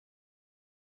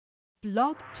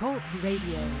Blog Talk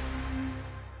Radio.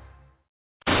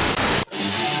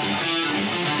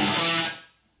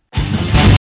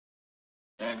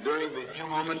 And during the few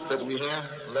moments that we have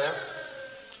left,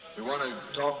 we want to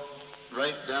talk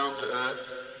right down to earth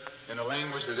in a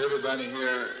language that everybody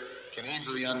here can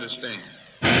easily understand.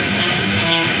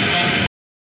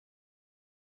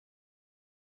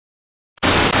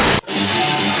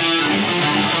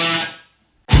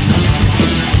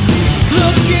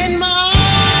 Look in my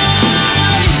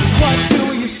eyes, what do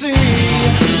you see?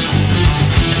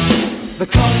 The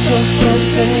cost of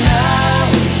personality.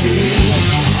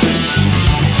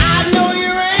 I know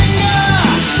your anger,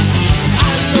 I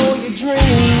know your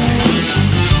dreams.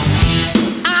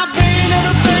 I've been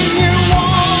everything you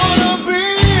wanna be.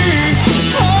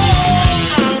 Oh,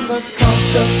 I'm the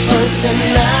cost of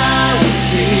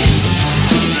personality.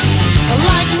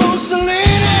 Like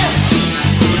Mussolini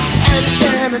and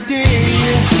Kennedy.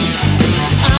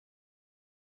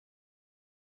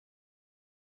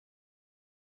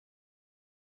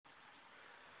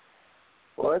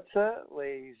 What's up,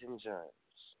 ladies and gents?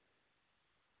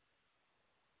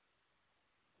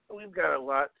 We've got a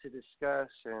lot to discuss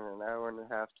and an hour and a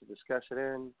half to discuss it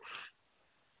in.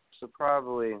 So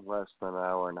probably less than an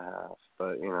hour and a half.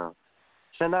 But,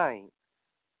 tonight,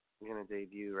 we're going to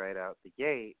debut right out the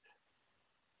gate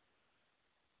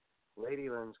Lady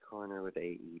Lynn's Corner with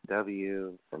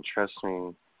AEW. And trust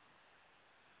me,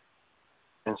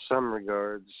 in some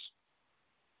regards,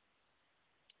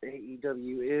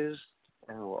 AEW is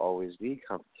and will always be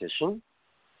competition.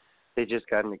 They just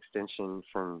got an extension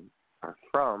from their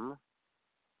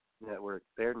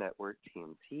network,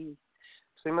 TNT.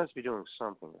 So they must be doing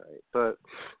something right. But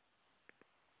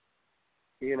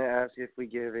you're going to ask if we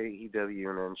give AEW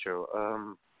an intro.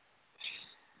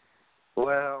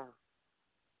 Well,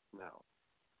 no.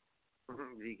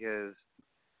 Because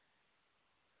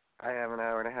I have an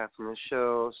hour and a half on the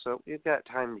show, so we've got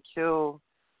time to kill.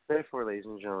 Therefore, ladies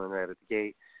and gentlemen, right at the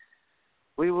gate,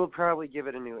 we will probably give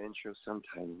it a new intro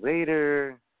sometime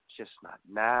later, just not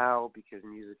now, because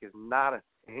music is not a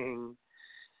thing.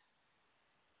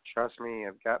 Trust me,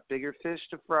 I've got bigger fish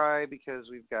to fry because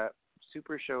we've got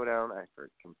Super Showdown. I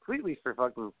completely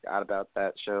fucking forgot about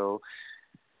that show.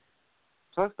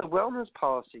 Plus the wellness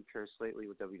policy cursed lately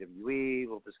with WWE.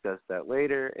 We'll discuss that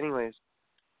later. Anyways,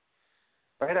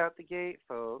 right out the gate,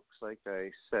 folks, like I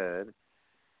said,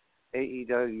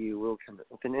 AEW will come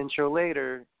with an intro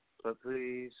later, but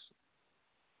please,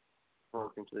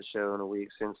 welcome to the show in a week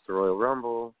since the Royal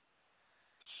Rumble.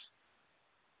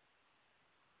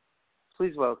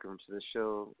 Please welcome to the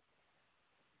show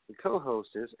the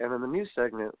co-hostess, and in the new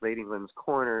segment, Lady Lynn's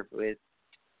Corner with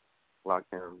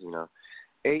lockdowns,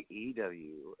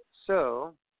 AEW.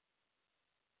 So,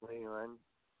 Lady Lynn,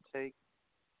 take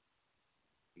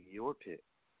your pick.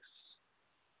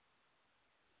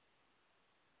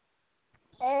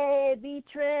 Hey,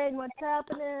 B-Train, what's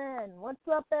happening? What's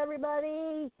up,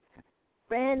 everybody?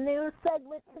 Brand new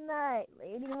segment tonight,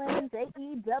 Lady Lynn's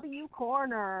AEW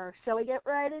Corner. Shall we get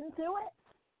right into it?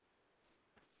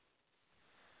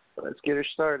 Let's get her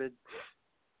started.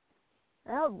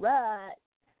 All right.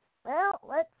 Well,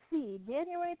 let's see.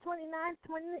 January 29th,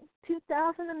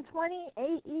 2020,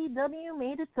 AEW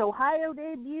made its Ohio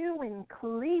debut in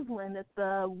Cleveland at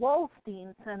the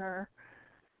Wolstein Center.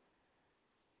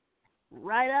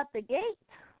 Right out the gate,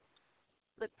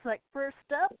 looks like first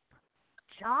up,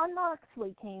 Jon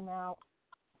Moxley came out.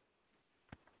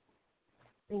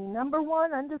 The number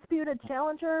one undisputed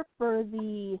challenger for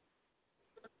the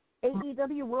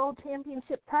AEW World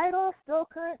Championship title, still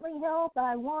currently held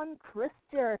by one Chris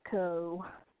Jericho.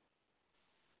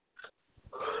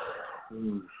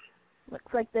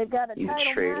 Looks like they've got a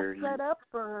title match set up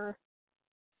for...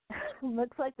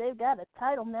 Looks like they've got a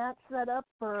title match set up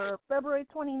for February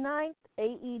 29th,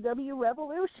 AEW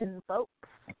Revolution, folks.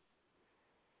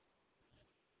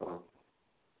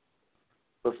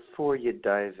 Before you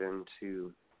dive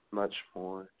into much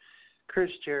more,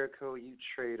 Chris Jericho, you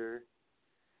traitor,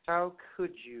 how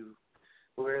could you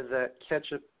wear that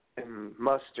ketchup and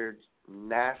mustard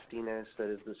nastiness that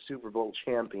is the Super Bowl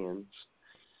champions?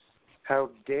 How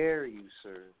dare you,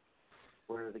 sir?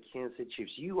 We're the Kansas City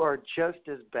Chiefs. You are just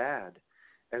as bad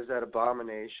as that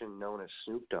abomination known as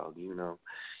Snoop Dogg, You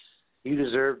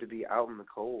deserve to be out in the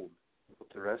cold with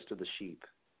the rest of the sheep.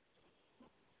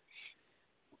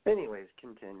 Anyways,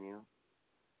 continue.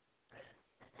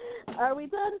 Are we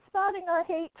done spouting our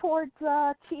hate towards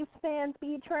Chiefs fans,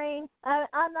 B-Train?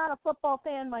 I'm not a football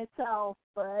fan myself,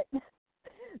 but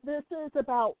this is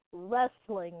about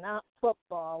wrestling, not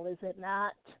football, is it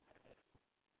not?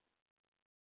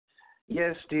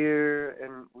 Yes, dear,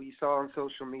 and we saw on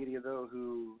social media, though,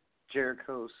 who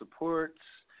Jericho supports.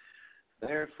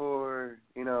 Therefore,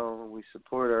 we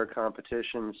support our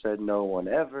competition, said no one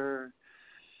ever.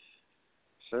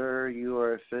 Sir, you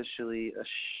are officially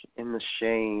in the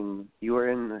shame. You are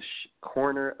in the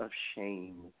corner of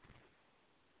shame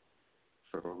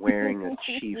for wearing a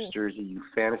Chiefs jersey, you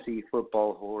fantasy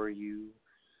football whore, you.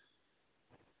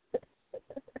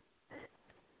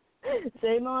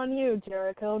 Shame on you,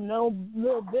 Jericho. No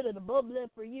little bit of the bubbly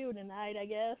for you tonight, I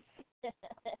guess.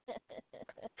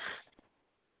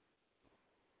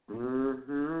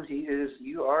 He is.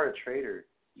 You are a traitor.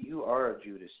 You are a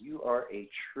Judas. You are a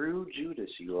true Judas,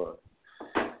 you are.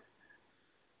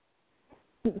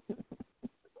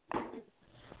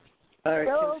 All right,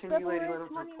 So, continue, Lady February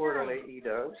Lemons, report on 29th.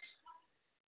 AEW.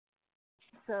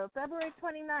 So, February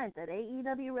 29th at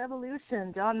AEW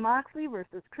Revolution, Jon Moxley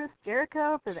versus Chris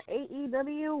Jericho for the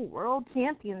AEW World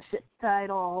Championship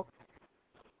title.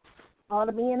 Ought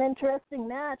to be an interesting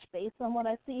match based on what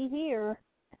I see here.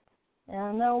 And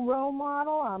I'm no role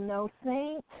model. I'm no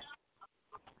saint.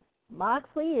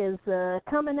 Moxley is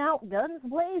coming out guns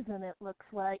blazing, it looks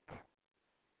like.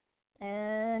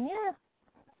 And, yeah,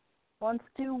 wants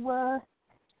to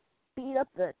beat up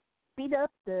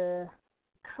the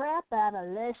crap out of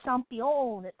Le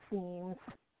Champion, it seems.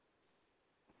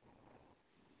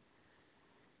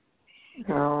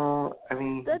 No, I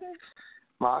mean,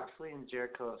 Moxley and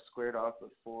Jericho have squared off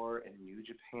before in New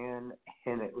Japan,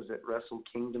 and it was at Wrestle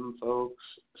Kingdom, folks,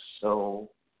 so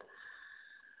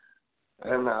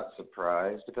I'm not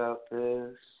surprised about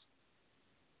this.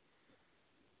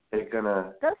 They're going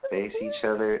to face each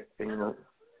other,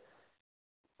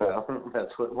 well,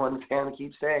 that's what one fan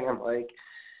keeps saying. I'm like,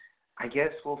 I guess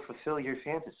we'll fulfill your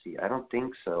fantasy. I don't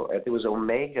think so. It was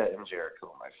Omega and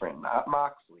Jericho, my friend, not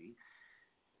Moxley.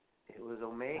 It was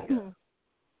Omega.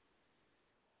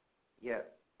 Yeah,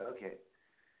 okay.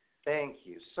 Thank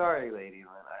you. Sorry, Lady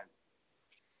Lynn.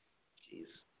 Jeez.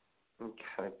 I'm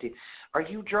kind of Are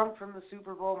you drunk from the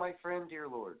Super Bowl, my friend, dear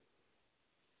Lord?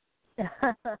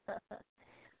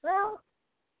 Well,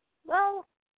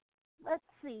 let's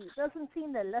see. Doesn't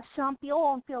seem that Le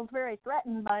Champion feels very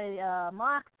threatened by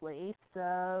Moxley,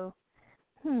 so,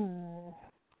 Doesn't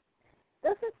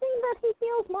seem that he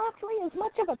feels Moxley is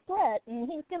much of a threat, and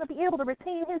he's going to be able to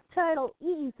retain his title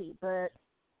easy, but,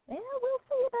 yeah, we'll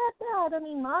see about that. I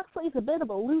mean, Moxley's a bit of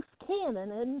a loose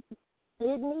cannon,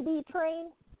 isn't he,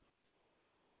 B-Train?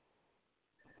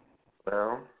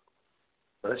 Well,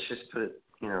 let's just put it,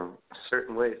 a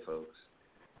certain way, folks.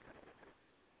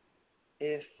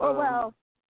 If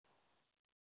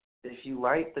you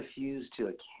light the fuse to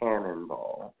a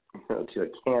cannonball, to a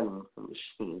cannon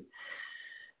machine,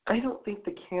 I don't think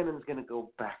the cannon's going to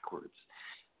go backwards.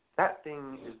 That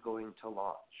thing is going to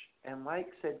launch. And like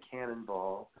said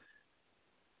cannonball,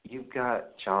 you've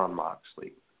got Jon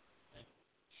Moxley.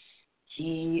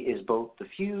 He is both the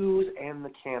fuse and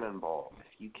the cannonball,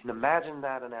 if you can imagine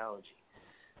that analogy.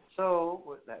 So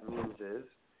what that means is,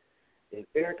 if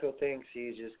Jericho thinks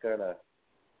he's just going to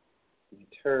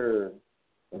deter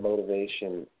the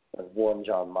motivation of one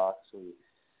Jon Moxley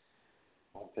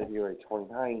on February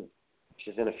 29th, which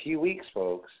is in a few weeks,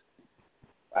 folks,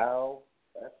 wow,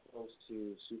 that's close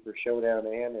to Super Showdown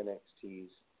and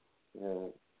NXT's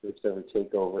first ever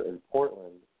takeover in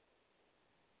Portland.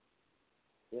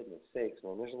 Goodness sakes,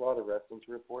 man, there's a lot of wrestling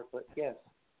to report, but yes,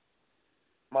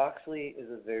 Moxley is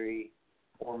a very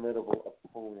formidable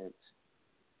opponent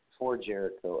for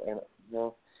Jericho, and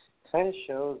kind of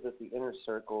shows that the inner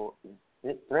circle is a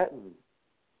bit threatened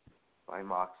by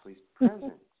Moxley's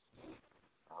presence.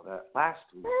 That last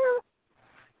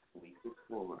week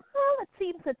before. Well, it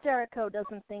seems that Jericho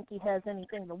doesn't think he has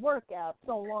anything to work out,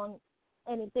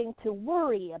 anything to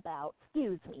worry about,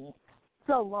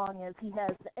 so long as he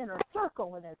has the inner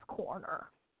circle in his corner.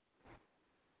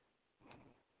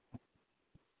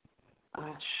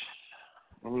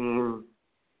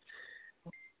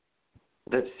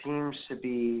 That seems to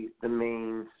be the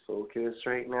main focus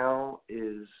right now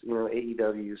is,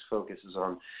 AEW's focus is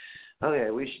on,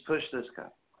 okay, we should push this guy.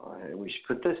 Okay, we should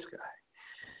put this guy.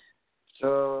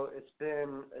 So it's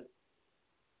been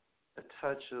a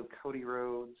touch of Cody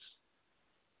Rhodes,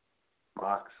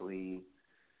 Moxley,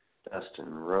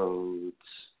 Dustin Rhodes,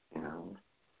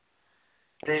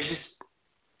 There's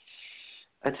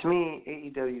just, to me,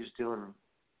 AEW's doing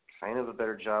kind of a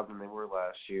better job than they were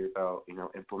last year about,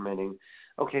 implementing,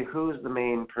 okay, who's the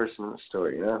main person in the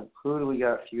story, Who do we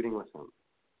got feuding with him?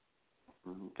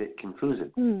 A bit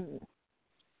confusing.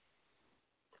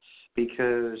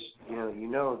 Because,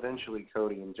 eventually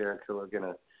Cody and Jericho are going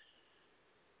to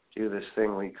do this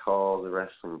thing we call the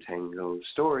Wrestling Tango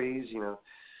stories,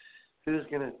 who's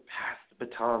going to pass the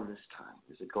baton this time?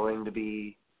 Is it going to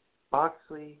be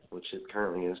Moxley, which it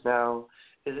currently is now?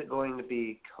 Is it going to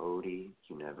be Cody?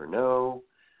 You never know.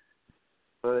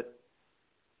 But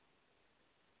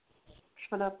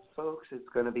coming up, folks, it's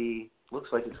going to be,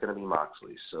 looks like it's going to be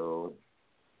Moxley. So,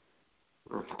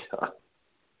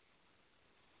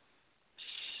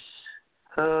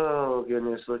 oh,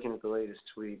 goodness, looking at the latest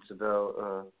tweets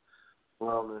about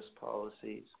wellness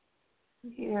policies.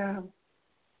 Yeah,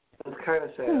 it's kind of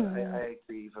sad. I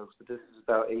agree, folks, but this is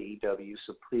about AEW,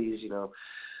 so please,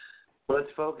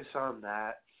 let's focus on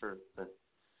that for the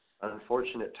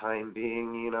unfortunate time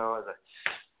being,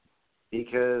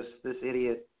 because this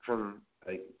idiot from,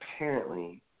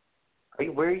 apparently,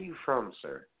 where are you from,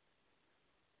 sir?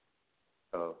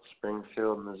 Oh,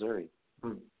 Springfield, Missouri.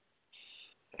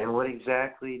 And what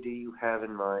exactly do you have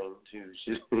in mind to,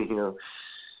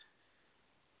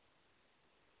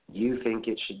 you think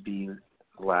it should be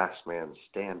last man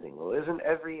standing? Well, isn't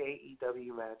every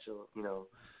AEW match,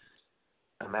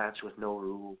 a match with no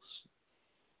rules,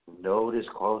 no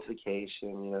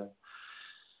disqualification,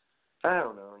 I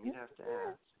don't know. You'd have to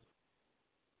ask.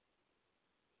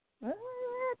 Well,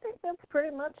 I think that's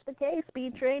pretty much the case,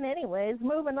 B-Train. Anyways,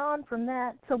 moving on from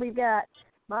that, so we've got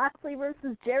Moxley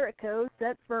versus Jericho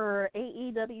set for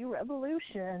AEW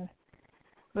Revolution.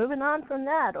 Moving on from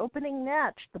that, opening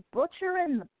match, The Butcher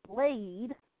and the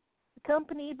Blade,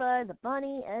 accompanied by the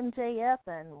Bunny, MJF,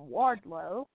 and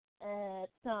Wardlow. It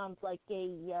sounds like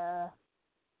a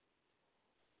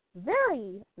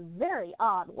very, very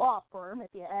odd law firm, if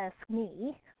you ask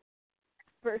me,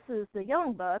 versus the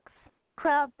Young Bucks.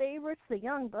 Crowd favorites the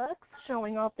Young Bucks,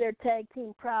 showing off their tag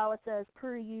team prowess as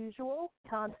per usual,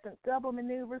 constant double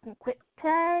maneuvers and quick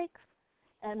tags.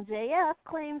 MJF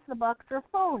claims the Bucks are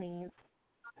phonies.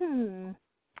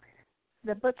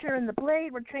 The Butcher and the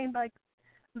Blade were trained by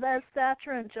Les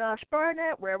Thatcher and Josh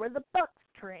Barnett. Where were the Bucks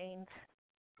trained?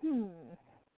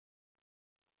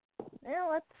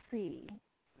 Now let's see.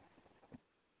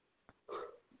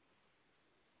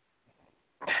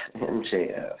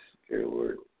 MJF, good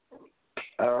word.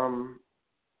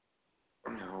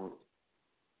 No.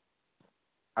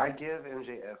 I give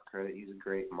MJF credit. He's a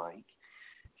great mic.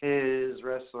 His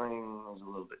wrestling is a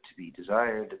little bit to be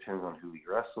desired. Depends on who he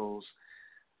wrestles.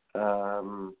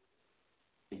 The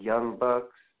Young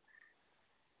Bucks,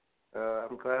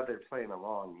 I'm glad they're playing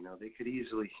along. They could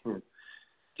easily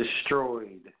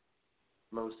destroyed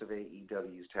most of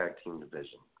AEW's tag team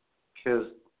division. Because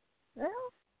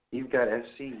you've got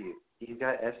SCU. You've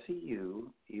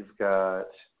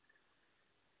got,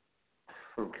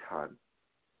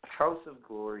 House of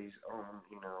Glory's own,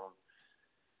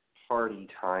 Party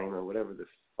Time or whatever the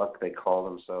fuck they call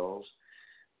themselves.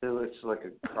 It's like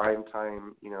a Crime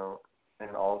Time,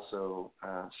 and also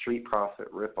Street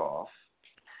Profit ripoff.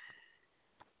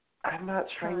 I'm not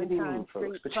trying to be mean,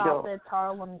 folks, Street but Profits,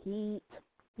 Harlem Heat,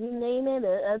 you name it,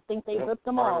 I think they ripped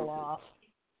them all off.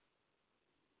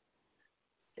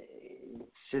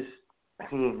 It's just,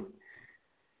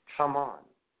 come on.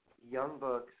 Young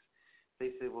Bucks, they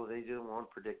say, well, they don't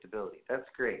want predictability. That's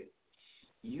great.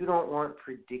 You don't want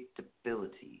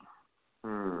predictability.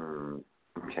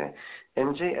 Okay.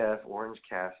 MJF, Orange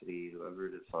Cassidy, whoever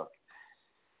the fuck,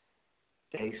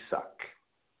 they suck.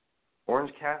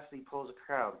 Orange Cassidy pulls a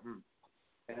crowd.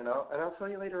 And I'll tell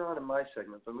you later on in my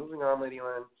segment. But moving on, Lady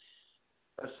Lynn,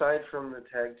 aside from the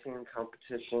tag team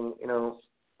competition,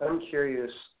 I'm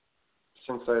curious,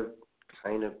 since I've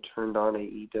kind of turned on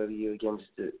AEW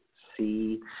against to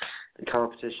see the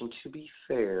competition. To be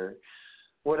fair,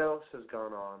 what else has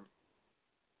gone on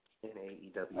in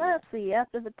AEW? Let's see.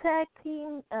 After the tag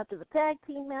team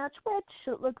match, which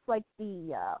it looks like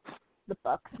the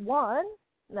Bucks won.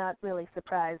 Not really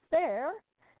surprised there.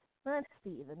 Let's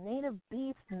see. The Native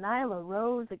Beast Nyla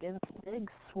Rose against Big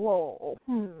Swole.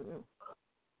 Nyla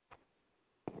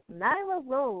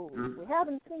Rose. We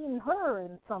haven't seen her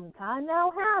in some time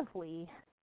now, have we?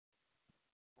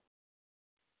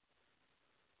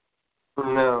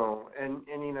 No, and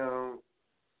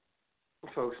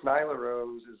folks, Nyla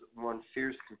Rose is one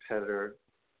fierce competitor.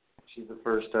 She's the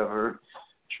first ever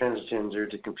transgender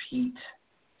to compete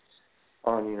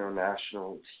on,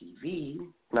 national TV.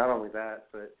 Not only that,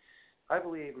 but I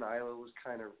believe Nyla was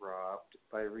kind of robbed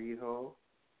by Rhea.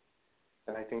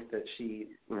 And I think that she,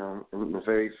 in the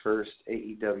very first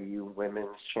AEW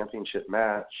Women's Championship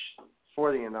match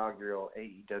for the inaugural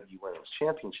AEW Women's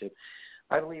Championship,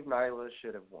 I believe Nyla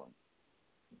should have won.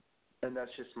 And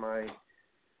that's just my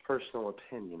personal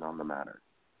opinion on the matter.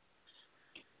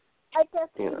 I guess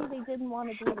maybe they didn't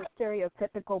want to do the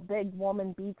stereotypical big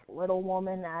woman beats little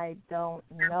woman. I don't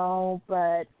know,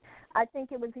 but I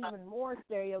think it was even more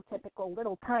stereotypical.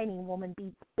 Little tiny woman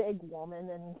beats big woman,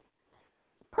 and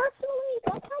personally,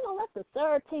 that kind of left a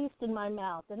sour taste in my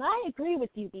mouth. And I agree with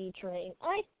you, B-Train.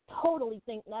 I totally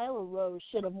think Nyla Rose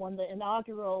should have won the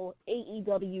inaugural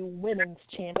AEW Women's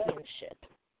Championship.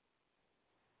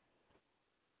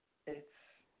 It's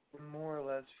more or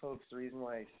less, folks, the reason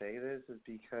why I say this is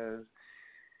because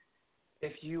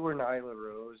if you were Nyla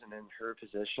Rose and in her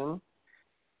position,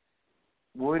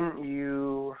 wouldn't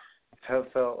you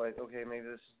have felt like, okay, maybe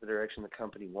this is the direction the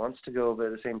company wants to go, but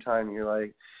at the same time, you're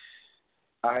like,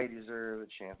 I deserve a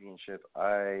championship.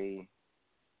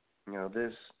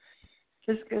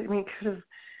 This could have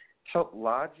felt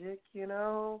logic,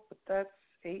 but that's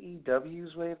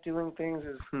AEW's way of doing things,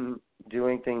 is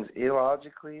doing things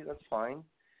illogically. That's fine.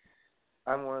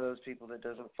 I'm one of those people that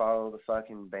doesn't follow the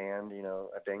fucking band,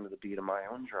 I bang to the beat of my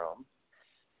own drum.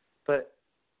 But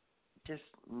just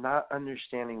not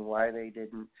understanding why they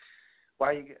didn't,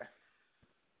 again,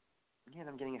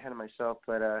 I'm getting ahead of myself,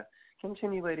 but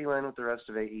continue, Lady Lynn, with the rest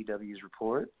of AEW's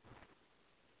report.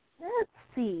 Let's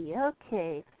see.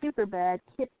 Okay. Superbad.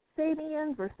 Kip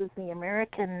Sabian versus the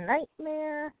American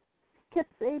Nightmare. Kip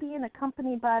Sabian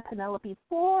accompanied by Penelope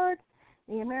Ford.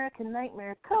 The American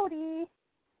Nightmare Cody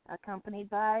accompanied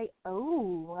by,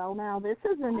 now this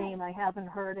is a name I haven't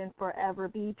heard in forever,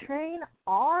 B-Train,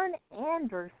 Arn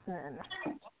Anderson.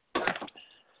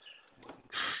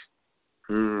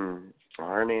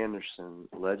 Arn Anderson,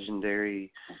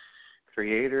 legendary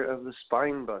creator of the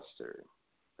Spine Buster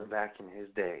back in his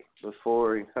day,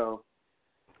 before,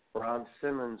 Ron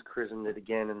Simmons christened it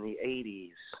again in the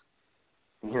 80s.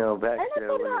 Back and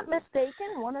if I'm not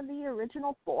mistaken, one of the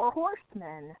original Four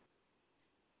Horsemen.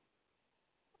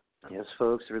 Yes,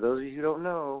 folks, for those of you who don't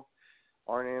know,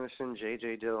 Arn Anderson,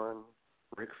 J.J. Dillon,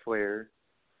 Ric Flair,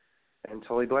 and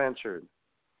Tully Blanchard.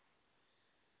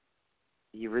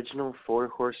 The original Four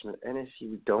Horsemen. And if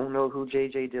you don't know who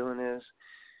J.J. Dillon is,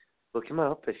 look him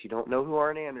up. If you don't know who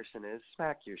Arn Anderson is,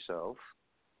 smack yourself.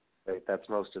 Right, that's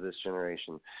most of this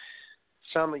generation.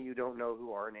 Some of you don't know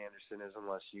who Arn Anderson is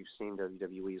unless you've seen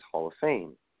WWE's Hall of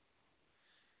Fame.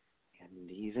 And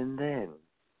even then,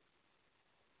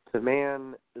 the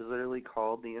man is literally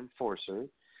called the Enforcer.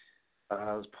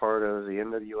 As part of the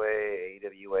NWA,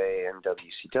 AWA, and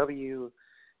WCW,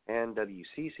 and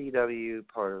WCCW,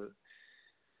 part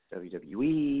of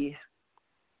WWE,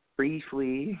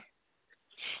 briefly,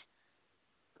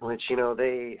 which,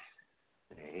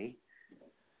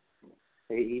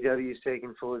 AEW's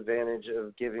taken full advantage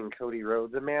of giving Cody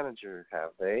Rhodes a manager, have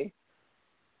they?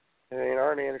 I mean,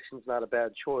 Arn Anderson's not a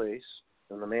bad choice,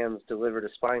 and the man's delivered a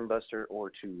spine buster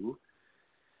or two.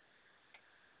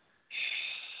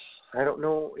 I don't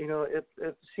know, it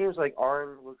seems like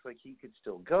Arn looks like he could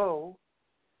still go,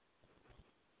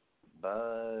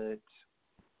 but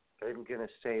I'm going to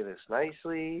say this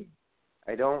nicely.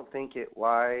 I don't think it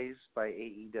wise by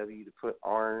AEW to put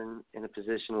Arn in a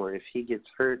position where if he gets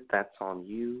hurt, that's on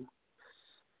you.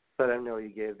 But I know you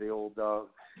gave the old dog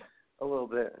a little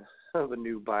bit of a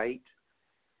new bite.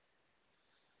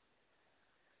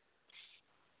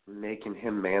 Making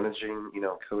him managing,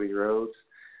 Cody Rhodes.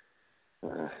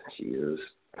 Jesus.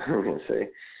 I'm going to say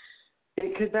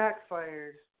it could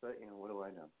backfire, but, what do I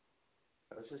know?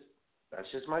 That's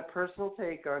just my personal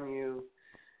take on you.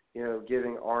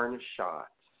 Giving Arn a shot.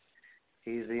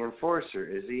 He's the Enforcer,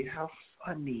 is he? How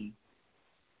funny.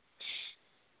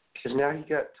 Because now you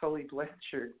got Tully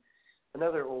Blanchard,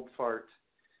 another old fart,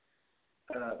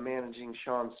 managing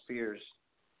Shawn Spears,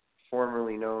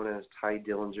 formerly known as Ty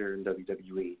Dillinger in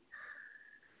WWE.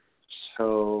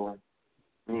 So,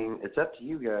 it's up to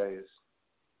you guys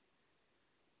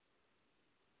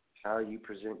how you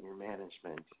present your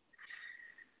management.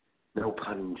 No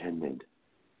pun intended.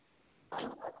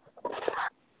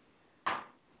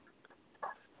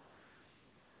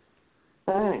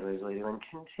 Anyways, Lady Lynn,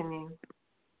 continue.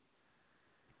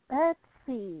 Let's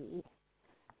see.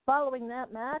 Following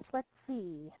that match, let's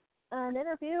see. An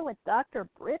interview with Dr.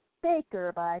 Britt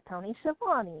Baker by Tony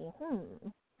Schiavone.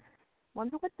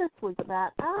 Wonder what this was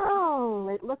about. Oh,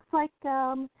 it looks like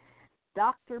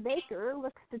Dr. Baker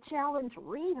looks to challenge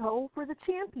Riho for the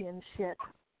championship.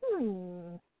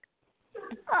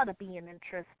 Ought to be an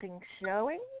interesting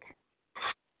showing.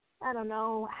 I don't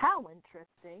know how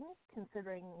interesting,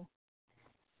 considering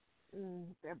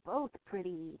they're both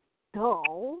pretty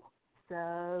dull.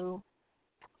 So,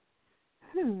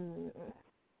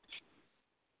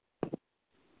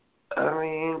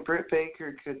 Britt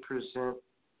Baker could present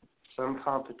some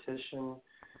competition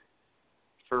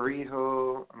for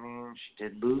Riho. She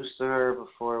did lose to her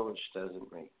before, which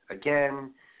doesn't make...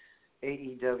 Again,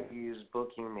 AEW's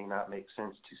booking may not make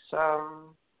sense to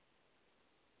some,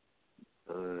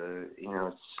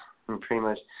 it's pretty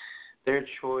much their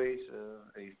choice of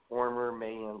a former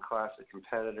Mae Young Classic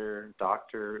competitor,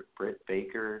 Dr. Britt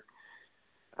Baker.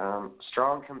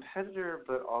 Strong competitor,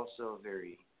 but also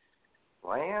very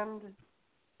bland.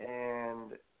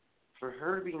 And for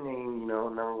her to be named,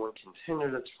 number one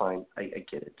contender, that's fine. I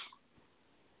get it.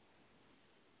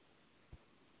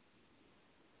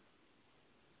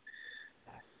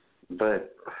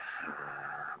 But,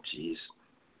 geez.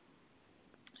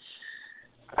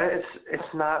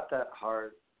 It's not that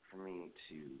hard for me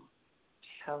to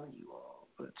tell you all,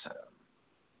 but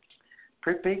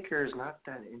Britt Baker is not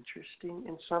that interesting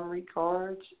in some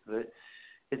regards, but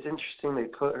it's interesting they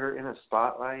put her in a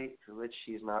spotlight for which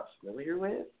she's not familiar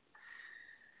with.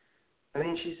 I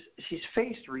mean, she's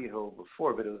faced Rhea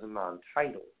before, but it was a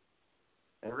non-title.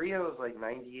 And Rhea was like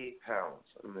 98 pounds.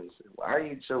 And they said, why are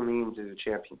you so mean to the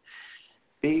champion?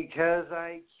 Because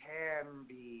I can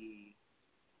be.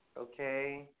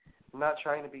 Okay? I'm not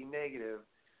trying to be negative.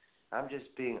 I'm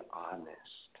just being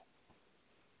honest.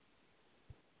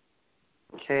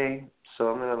 Okay? So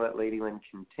I'm going to let Lady Lynn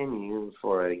continue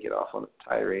before I get off on a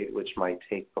tirade, which might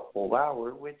take the whole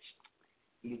hour, which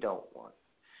you don't want.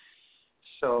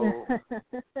 So,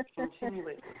 continue,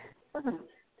 Lady.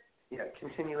 Yeah,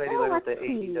 continue, Lady Lynn, with the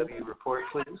AEW report,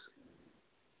 please.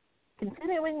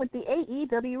 Continuing with the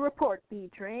AEW report,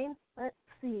 B-Train. Let's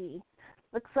see.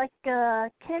 Looks like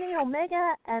Kenny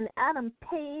Omega and Adam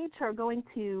Page are going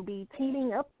to be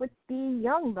teaming up with the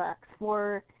Young Bucks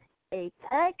for a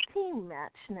tag team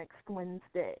match next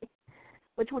Wednesday,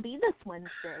 which will be this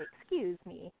Wednesday. Excuse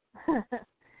me.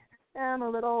 I'm a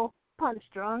little punch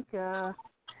drunk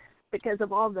because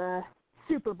of all the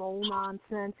Super Bowl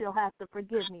nonsense. You'll have to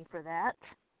forgive me for that.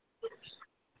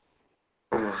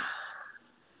 The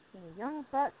Young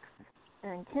Bucks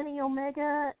and Kenny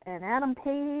Omega and Adam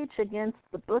Page against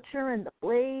the Butcher and the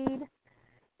Blade.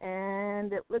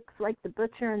 And it looks like the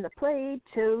Butcher and the Blade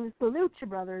chose the Lucha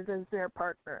Brothers as their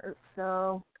partners.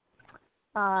 So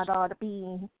it ought to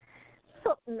be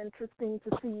something interesting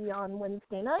to see on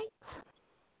Wednesday night.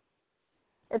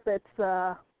 If it's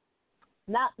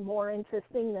not more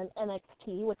interesting than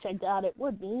NXT, which I doubt it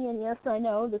would be. And yes, I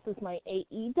know this is my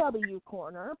AEW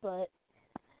corner, but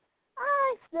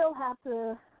I still have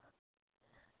to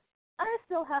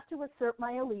assert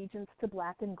my allegiance to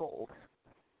black and gold.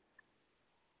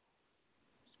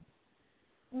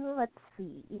 Let's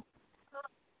see.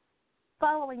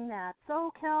 Following that,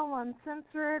 SoCal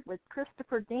Uncensored with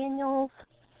Christopher Daniels.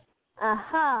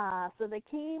 Aha! So they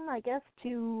came, I guess,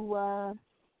 to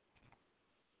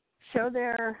show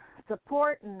their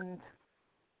support and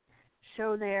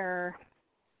show their,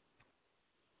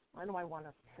 what do I want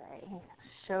to say?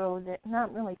 Show that,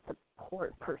 not really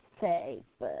support per se,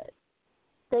 but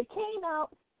they came out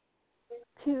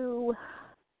to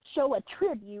show a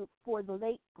tribute for the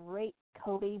late, great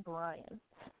Kobe Bryant.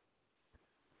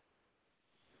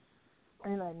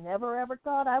 And I never ever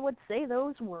thought I would say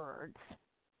those words.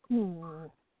 SCU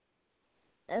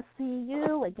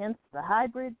against the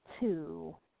Hybrid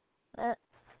 2. Let's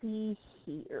see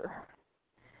here.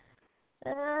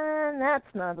 And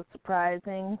that's not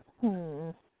surprising.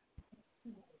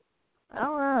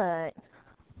 Alright.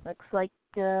 Looks like,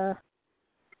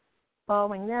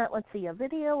 following that, let's see, a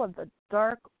video of the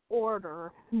Dark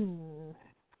Order.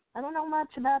 I don't know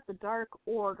much about the Dark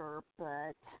Order,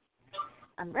 but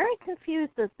I'm very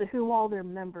confused as to who all their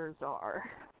members are.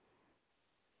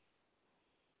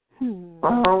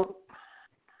 Well,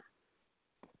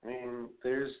 I mean,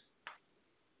 there's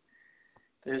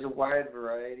a wide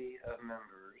variety of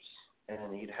members,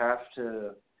 and you'd have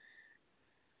to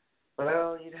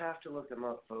look them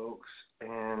up, folks,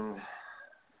 and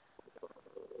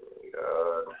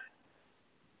God.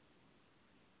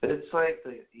 It's like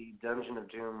the Dungeon of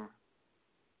Doom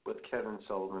with Kevin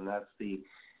Sullivan. That's the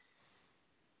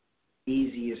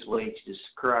easiest way to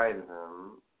describe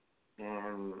them.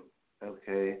 And,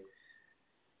 okay,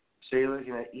 so you're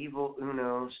looking at Evil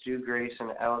Uno, Stu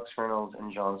Grayson, Alex Reynolds,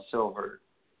 and John Silver.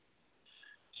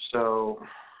 So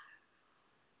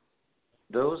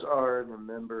those are the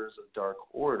members of Dark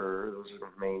Order. Those are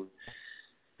the main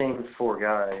four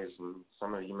guys. And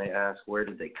some of you may ask, where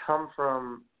did they come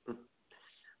from?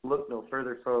 Look no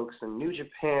further, folks. In New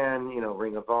Japan,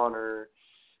 Ring of Honor,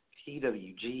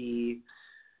 PWG,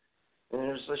 and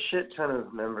there's a shit ton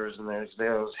of members in there. They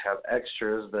always have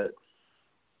extras that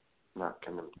I'm not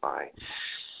going to buy.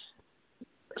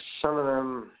 Some of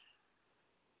them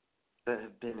that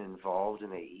have been involved in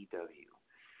AEW.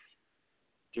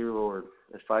 Dear Lord,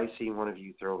 if I see one of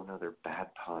you throw another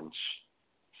bad punch,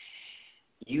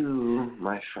 you,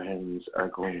 my friends, are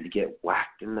going to get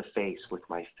whacked in the face with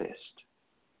my fist.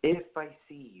 If I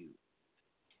see you.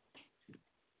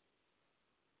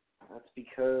 That's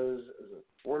because as a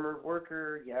former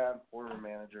worker, yeah, former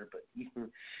manager, but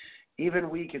even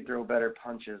we could throw better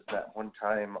punches that one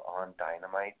time on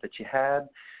Dynamite that you had,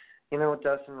 you know, with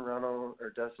Dustin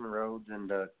Rhodes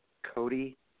and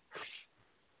Cody.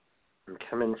 And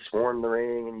come in, swarm the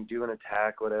ring, and you do an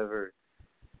attack, whatever.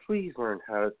 Please learn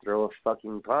how to throw a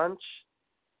fucking punch.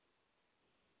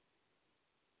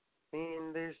 I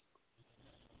mean, there's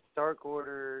Dark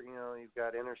Order, you know, you've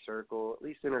got Inner Circle. At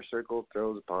least Inner Circle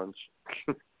throws a punch.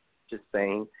 Just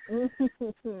saying. During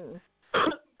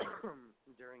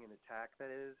an attack,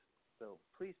 that is. So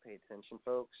please pay attention,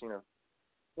 folks. You know,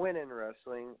 when in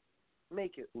wrestling,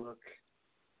 make it look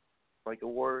like a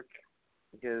work.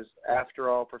 Because after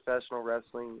all, professional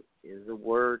wrestling is a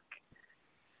work.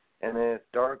 And if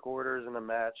Dark Order's in a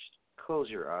match, close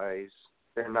your eyes.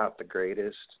 They're not the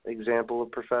greatest example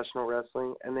of professional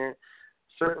wrestling, and they're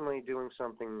certainly doing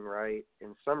something right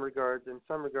in some regards. In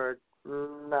some regards,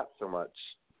 not so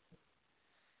much.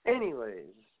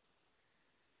 Anyways,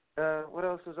 what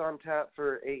else is on tap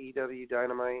for AEW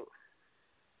Dynamite?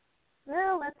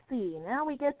 Well, let's see. Now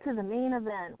we get to the main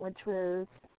event, which was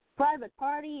Private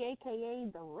Party,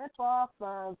 a.k.a. the ripoff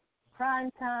of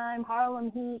Primetime, Harlem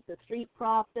Heat, the Street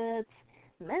Profits,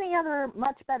 many other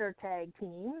much better tag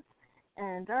teams,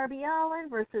 and Darby Allin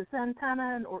versus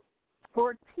Santana and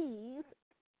Ortiz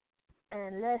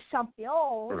and Les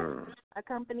Champions,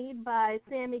 accompanied by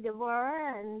Sammy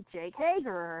Guevara and Jake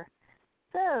Hager.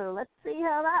 So, let's see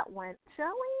how that went,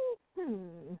 shall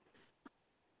we?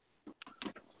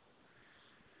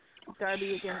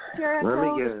 Darby against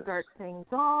Jericho to start things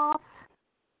off.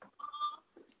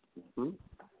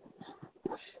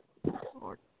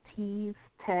 Ortiz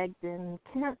tagged in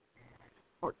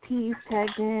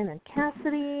and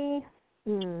Cassidy.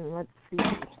 Let's see.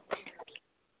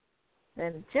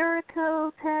 Then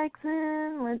Jericho tags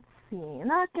in. Let's see. I'm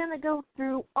not going to go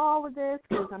through all of this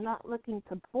because I'm not looking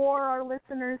to bore our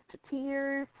listeners to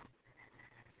tears.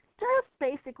 Just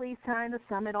basically trying to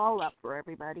sum it all up for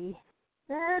everybody.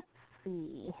 Let's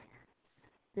see.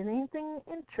 Did anything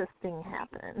interesting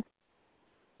happen?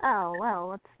 Oh, well,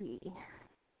 let's see.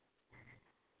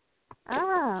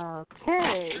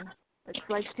 Okay. Looks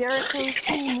like Jericho's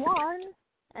team won,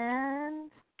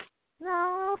 and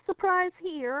no surprise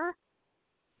here.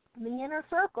 The Inner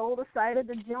Circle decided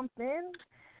to jump in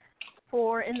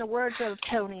for, in the words of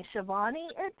Tony Schiavone,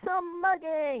 it's a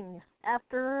mugging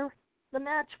after the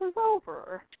match was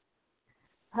over.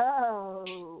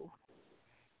 Oh.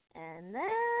 And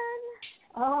then,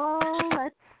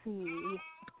 let's see.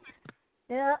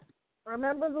 Yeah,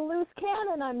 remember the loose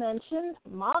cannon I mentioned,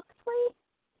 Moxley?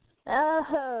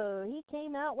 Oh, he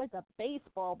came out with a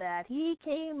baseball bat. He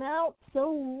came out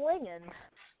swinging.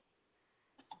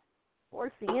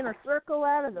 Forced the Inner Circle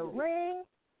out of the ring,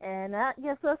 and that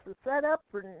gives us a setup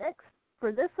for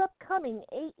this upcoming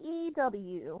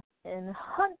AEW in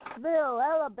Huntsville,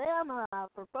 Alabama,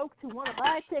 for folks who want to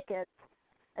buy tickets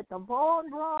at the Vaughn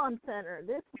Braun Center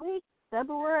this week,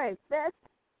 February 5th.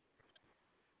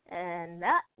 And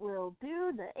that will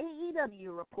do the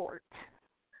AEW report.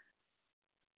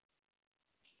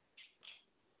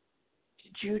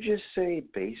 Did you just say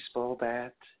baseball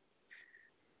bat?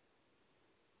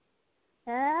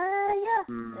 Yeah,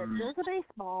 it is a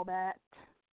baseball bat.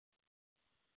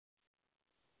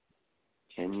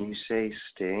 Can you say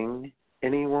Sting?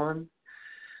 Anyone?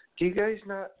 Do you guys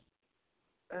not?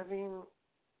 I mean,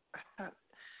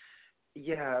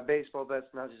 yeah, a baseball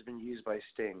bat's not just been used by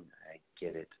Sting. I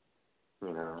get it.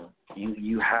 You know,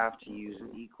 you have to use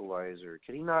an equalizer.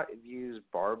 Can he not have used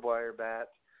barbed wire bat?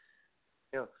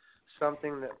 You know,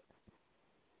 something that.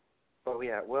 Oh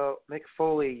yeah, well, Mick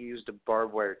Foley used a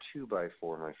barbed wire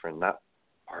 2x4, my friend, not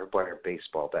barbed wire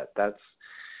baseball bat.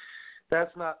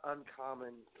 That's not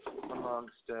uncommon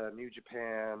amongst New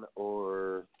Japan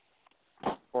or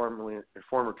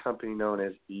former company known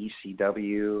as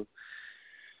ECW.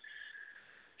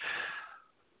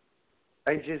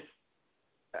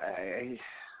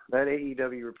 That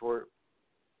AEW report,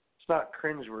 it's not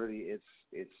cringeworthy.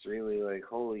 It's really like,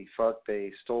 holy fuck,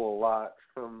 they stole a lot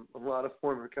from a lot of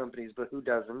former companies, but who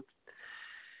doesn't?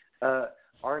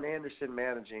 Arn Anderson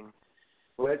managing.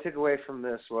 What I took away from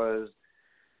this was,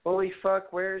 holy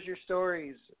fuck, where's your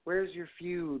stories? Where's your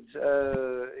feuds?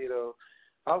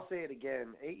 I'll say it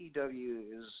again.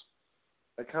 AEW is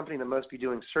a company that must be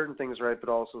doing certain things right, but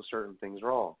also certain things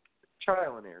wrong.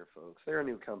 Trial and error, folks. They're a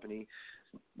new company.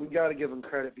 We got to give them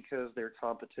credit because they're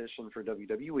competition for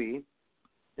WWE.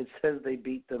 It says they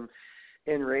beat them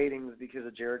in ratings because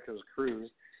of Jericho's Cruise.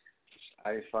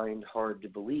 I find hard to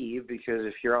believe, because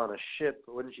if you're on a ship,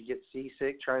 wouldn't you get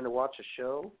seasick trying to watch a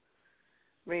show?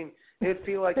 I mean, it'd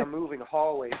feel like a moving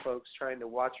hallway, folks, trying to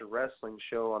watch a wrestling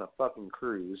show on a fucking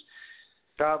cruise.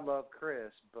 God love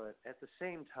Chris, but at the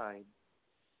same time,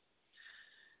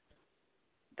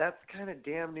 that's kind of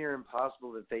damn near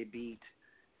impossible that they beat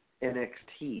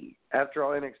NXT. After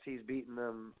all, NXT's beaten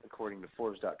them, according to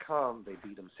Forbes.com, they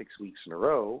beat them 6 weeks in a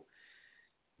row.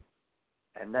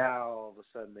 And now, all of a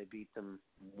sudden, they beat them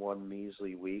one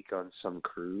measly week on some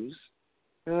cruise.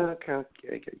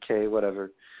 Okay,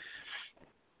 whatever.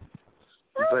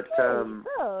 But, you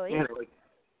know, like,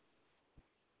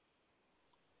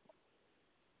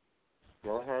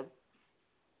 go ahead.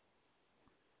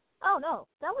 Oh, no,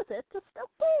 that was it. Just,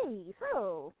 okay,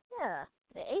 so, yeah,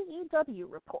 the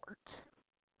AEW report.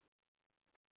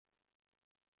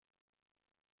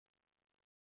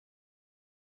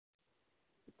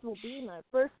 This will be my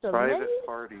first of Private many.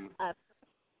 party.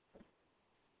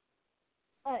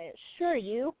 I assure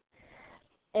you,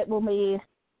 it will be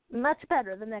much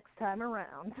better the next time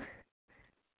around.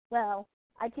 Well,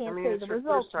 I can't say the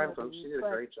results first time, will folks. be, She did a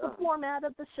but great job. the format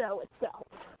of the show itself.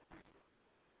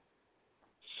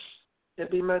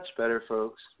 It'd be much better,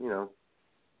 folks. You know,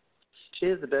 she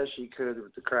did the best she could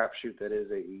with the crapshoot that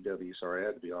is AEW. Sorry, I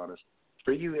had to be honest.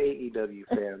 For you AEW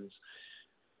fans,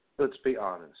 let's be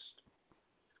honest.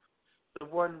 The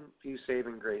one few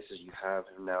saving graces you have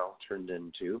now turned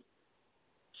into,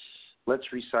 let's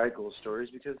recycle stories,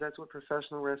 because that's what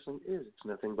professional wrestling is. It's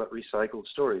nothing but recycled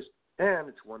stories, and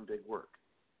it's one big work.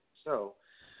 So,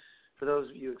 for those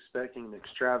of you expecting an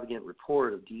extravagant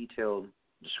report of detailed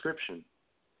description,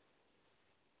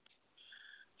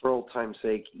 for old time's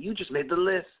sake, you just made the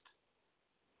list.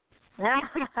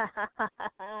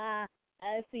 I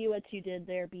see what you did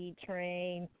there,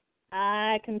 B-Train.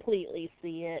 I completely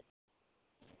see it.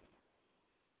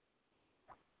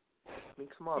 I mean,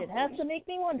 come on. It has to make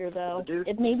me wonder, though, Dude.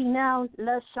 if maybe now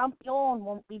Le Champion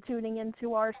won't be tuning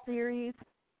into our series.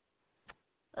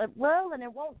 Well, and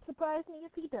it won't surprise me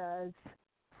if he does.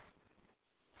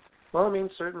 Well, I mean,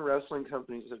 certain wrestling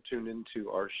companies have tuned into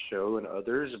our show and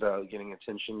others about getting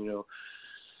attention, you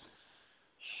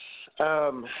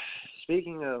know.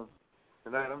 Speaking of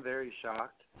that, I'm very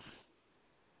shocked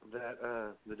that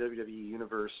the WWE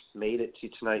Universe made it to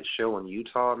tonight's show in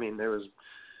Utah. I mean, there was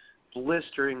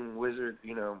blistering blizzard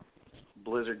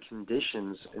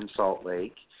conditions in Salt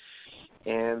Lake,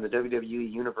 and the WWE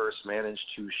Universe managed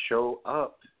to show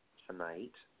up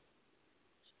tonight.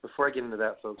 Before I get into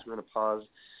that, folks, we're going to pause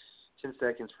 10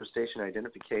 seconds for station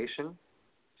identification.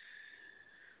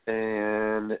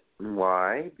 And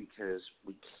why? Because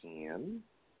we can.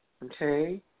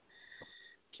 Okay,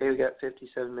 we got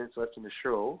 57 minutes left in the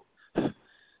show,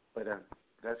 but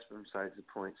that's besides the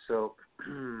point. So,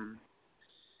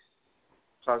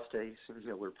 pause station.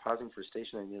 We're pausing for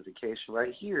station identification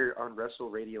right here on Wrestle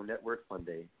Radio Network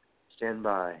Monday. Stand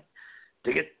by.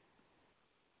 Dig it.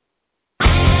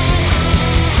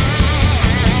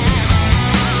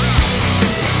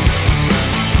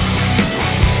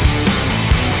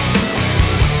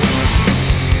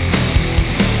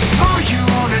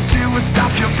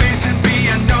 Stop your face and be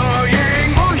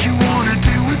annoying. All you wanna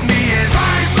do with me is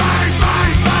fight.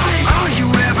 All you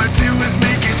ever do is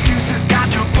make excuses, got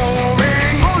you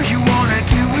boring. All you wanna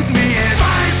do with me is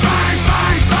fight.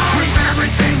 With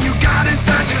everything you got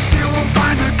inside, you still won't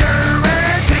find the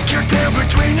courage. Take your tail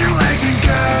between your legs and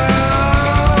go.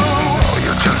 Oh,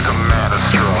 you're just a man of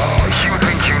straw. You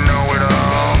think you know it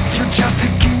all. You're just a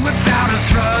king without a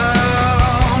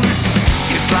throne.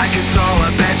 It's like it's all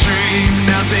a bad dream.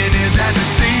 Nothing is as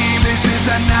it seems. This is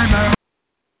a nightmare.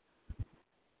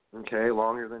 Okay,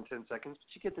 longer than 10 seconds, but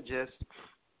you get the gist.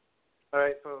 All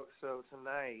right, folks, so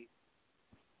tonight,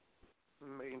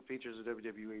 main features of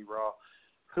WWE Raw.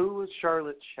 Who would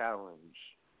Charlotte challenge?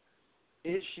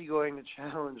 Is she going to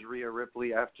challenge Rhea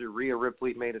Ripley after Rhea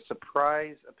Ripley made a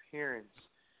surprise appearance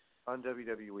on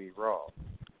WWE Raw?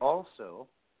 Also,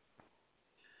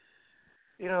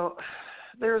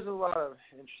 there's a lot of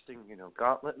interesting,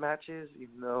 gauntlet matches,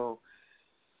 even though,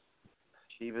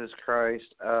 Jesus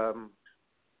Christ,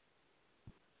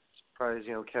 surprised,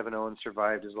 Kevin Owens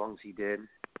survived as long as he did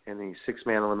in the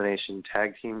 6-man elimination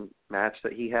tag team match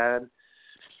that he had.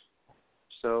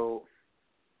 So,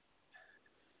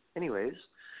 anyways,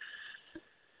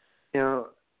 I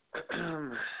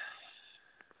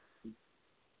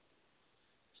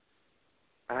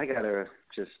gotta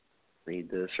just read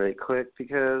this right quick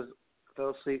because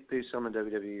they'll sleep through some of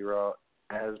WWE Raw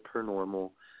as per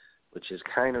normal, which is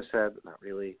kind of sad, but not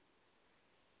really.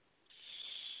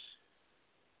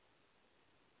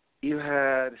 You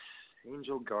had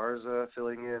Angel Garza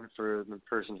filling in for the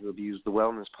person who abused the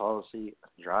wellness policy,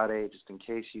 Andrade. Just in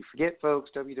case you forget, folks,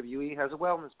 WWE has a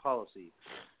wellness policy.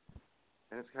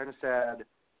 And it's kind of sad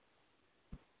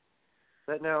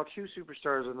that now two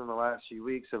superstars within the last few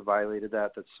weeks have violated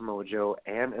that. That's Samoa Joe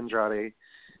and Andrade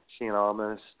Cien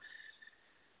Almas.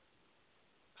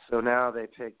 So now they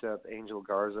picked up Angel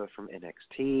Garza from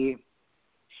NXT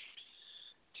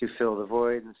to fill the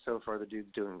void, and so far the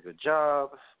dude's doing a good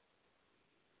job.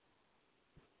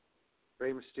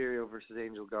 Rey Mysterio versus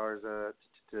Angel Garza.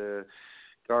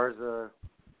 Garza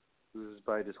loses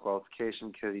by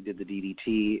disqualification because he did the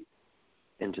DDT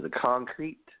into the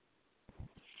concrete.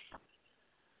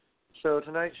 So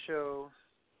tonight's show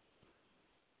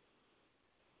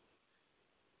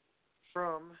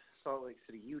from Salt Lake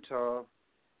City, Utah.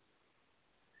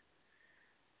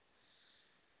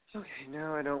 Okay,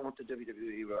 now I don't want the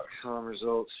WWE.com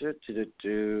results.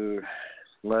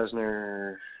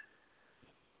 Lesnar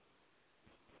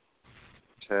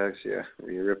tags, yeah.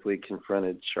 Rhea Ripley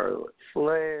confronted Charlotte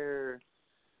Flair.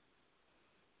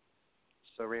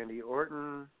 So Randy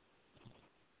Orton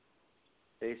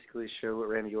basically showed what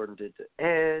Randy Orton did to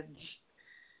Edge.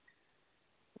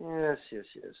 Yes.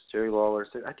 Jerry Lawler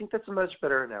said, I think that's a much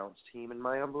better announced team, in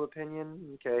my humble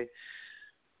opinion. Okay.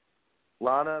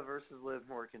 Lana versus Liv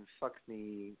Morgan. Fuck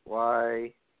me.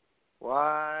 Why?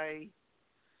 Why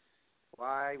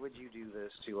would you do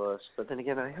this to us? But then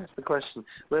again, I ask the question.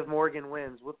 Liv Morgan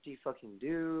wins.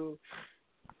 Whoop-de-fucking-do.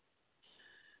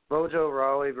 Mojo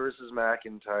Rawley versus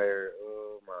McIntyre.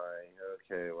 Oh, my.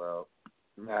 Okay, well,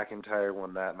 McIntyre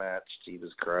won that match.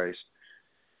 Jesus Christ.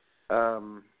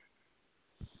 There's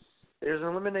an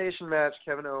elimination match.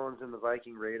 Kevin Owens and the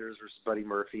Viking Raiders versus Buddy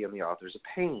Murphy and the Authors of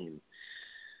Pain.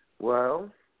 Well,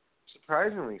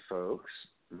 surprisingly, folks,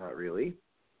 not really.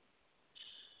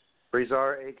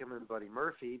 Razor Akam and Buddy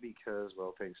Murphy, because,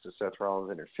 well, thanks to Seth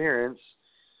Rollins' interference.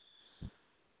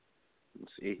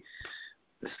 Let's see.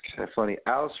 This is kind of funny.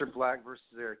 Aleister Black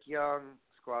versus Eric Young.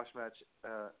 Squash match.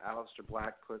 Aleister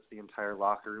Black puts the entire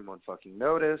locker room on fucking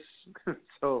notice.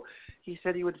 So he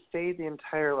said he would fade the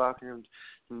entire locker room.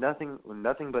 Nothing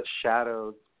but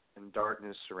shadow and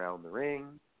darkness surround the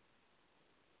ring.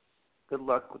 Good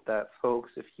luck with that, folks,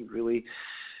 if you really,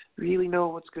 really know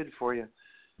what's good for you.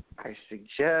 I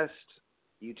suggest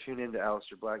you tune into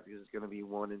Aleister Black because it's going to be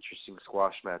one interesting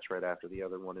squash match right after the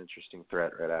other, one interesting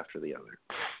threat right after the other.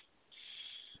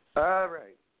 All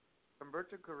right.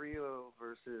 Humberto Carrillo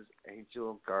versus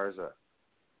Angel Garza.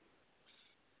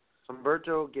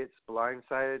 Humberto gets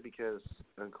blindsided because,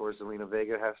 of course, Zelina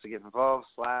Vega has to get involved,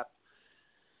 slapped.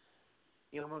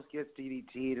 He almost gets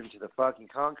DDT'd into the fucking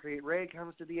concrete. Ray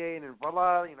comes to the aid, and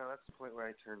voila, that's the point where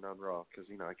I turned on Raw because,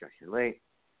 I got here late.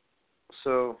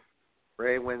 So,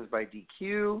 Ray wins by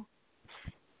DQ.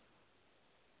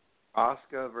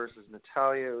 Asuka versus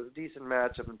Natalya. It was a decent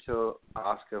match up until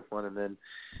Asuka won, and then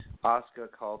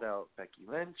Asuka called out Becky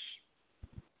Lynch.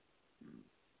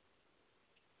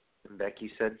 And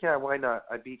Becky said, yeah, why not?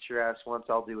 I beat your ass once,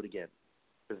 I'll do it again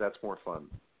because that's more fun.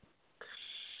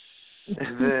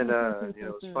 And then,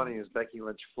 what's funny is Becky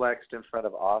Lynch flexed in front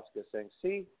of Asuka saying,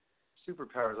 see,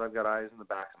 superpowers, I've got eyes in the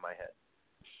back of my head.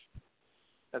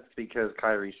 That's because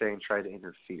Kairi Sane tried to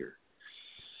interfere.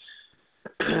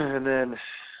 And then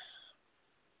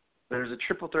there's a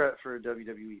triple threat for a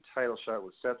WWE title shot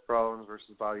with Seth Rollins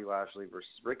versus Bobby Lashley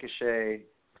versus Ricochet.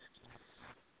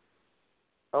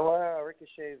 Oh, wow,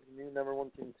 Ricochet is the new number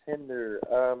one contender.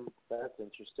 That's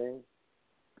interesting.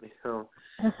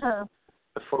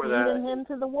 Before that, feeding him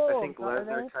to the wolves, I think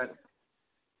Lesnar kind of.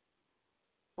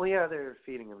 Well, yeah, they're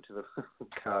feeding him to the.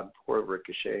 God, poor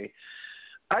Ricochet.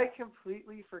 I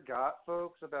completely forgot,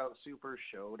 folks, about Super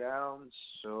Showdown.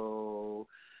 So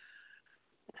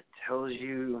it tells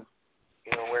you,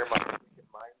 where my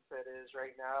mindset is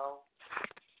right now.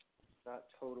 Not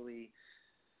totally,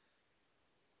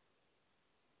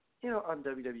 on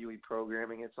WWE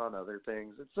programming. It's on other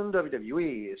things. It's on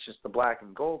WWE. It's just the black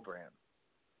and gold brand.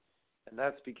 And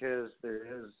that's because there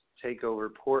is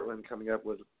TakeOver Portland coming up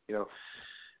with,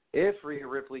 if Rhea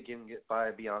Ripley can get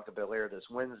by Bianca Belair this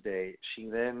Wednesday, she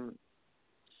then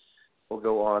will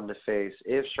go on to face,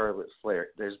 if Charlotte Flair.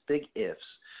 There's big ifs.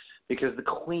 Because the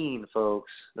queen,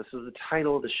 folks, this is the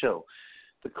title of the show,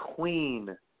 the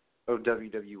queen of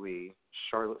WWE,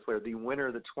 Charlotte Flair, the winner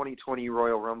of the 2020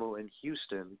 Royal Rumble in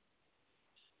Houston,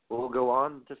 will go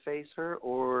on to face her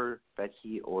or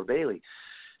Becky or Bayley.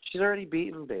 She's already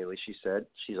beaten Bayley, she said.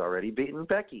 She's already beaten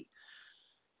Becky.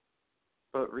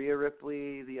 But Rhea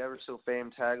Ripley, the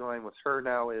ever-so-famed tagline with her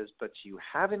now is, but you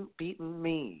haven't beaten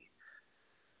me.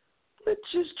 Which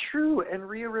is true, and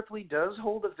Rhea Ripley does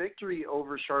hold a victory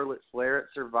over Charlotte Flair at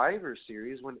Survivor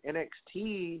Series when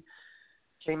NXT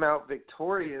came out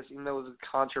victorious, even though it was a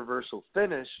controversial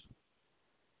finish.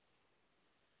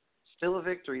 Still a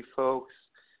victory, folks.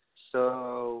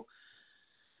 So,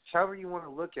 however you want to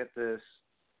look at this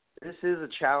is a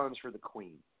challenge for the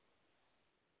Queen.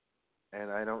 And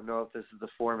I don't know if this is the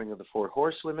forming of the Four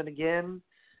Horsewomen again,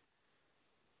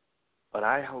 but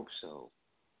I hope so.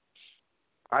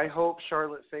 I hope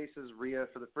Charlotte faces Rhea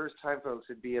for the first time, folks.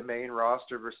 It'd be a main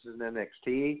roster versus an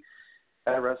NXT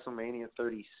at WrestleMania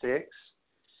 36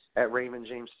 at Raymond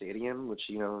James Stadium, which,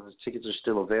 the tickets are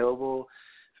still available.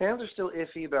 Fans are still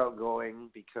iffy about going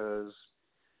because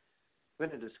I'm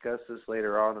going to discuss this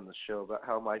later on in the show about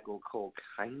how Michael Cole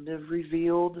kind of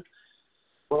revealed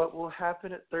what will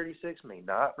happen at 36, may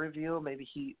not reveal. Maybe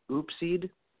he oopsied.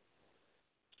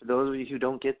 For those of you who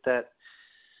don't get that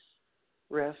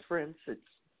reference, it's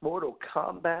Mortal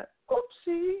Kombat.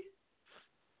 Oopsie.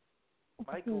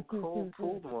 Michael Cole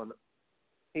pulled one.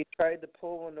 He tried to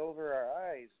pull one over our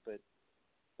eyes, but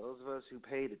those of us who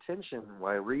paid attention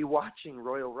while rewatching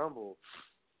Royal Rumble,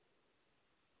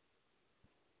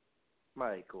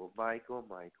 Michael,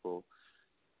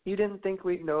 you didn't think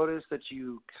we'd notice that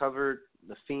you covered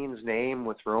the Fiend's name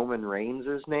with Roman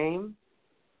Reigns' name?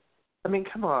 I mean,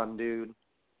 come on, dude.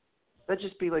 That'd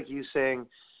just be like you saying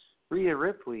Rhea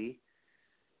Ripley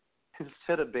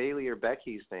instead of Bayley or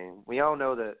Becky's name. We all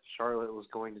know that Charlotte was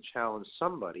going to challenge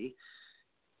somebody,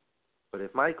 but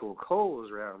if Michael Cole was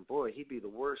around, boy, he'd be the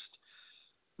worst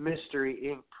Mystery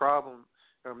Inc. problem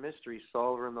or mystery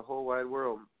solver in the whole wide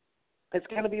world. It's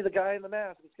going to be the guy in the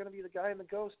mask. It's going to be the guy in the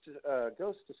ghost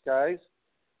disguise.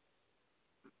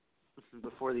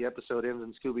 Before the episode ends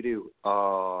in Scooby-Doo.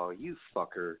 Oh, you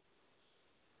fucker.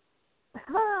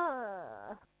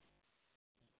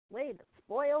 Way to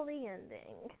spoil the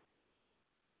ending.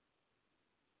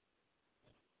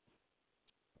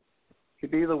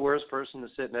 He'd be the worst person to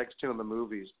sit next to in the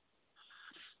movies.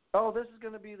 Oh, this is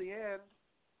going to be the end.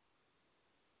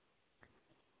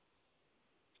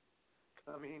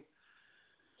 I mean,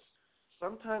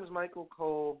 sometimes Michael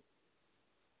Cole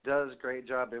does a great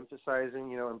job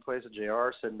emphasizing, in place of JR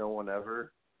said no one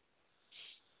ever.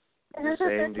 Just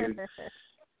saying, dude.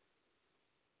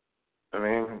 I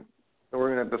mean,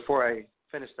 before I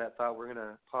finish that thought, we're going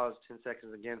to pause 10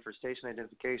 seconds again for station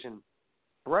identification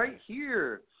right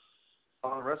here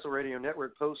on Wrestle Radio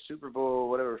Network, post Super Bowl,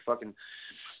 whatever fucking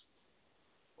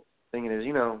thing it is.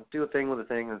 Do a thing with a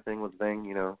thing and a thing with a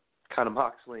thing, kind of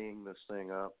Moxleying this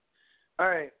thing up. All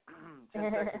right,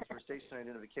 10 seconds for station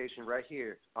identification right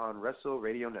here on Wrestle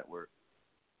Radio Network.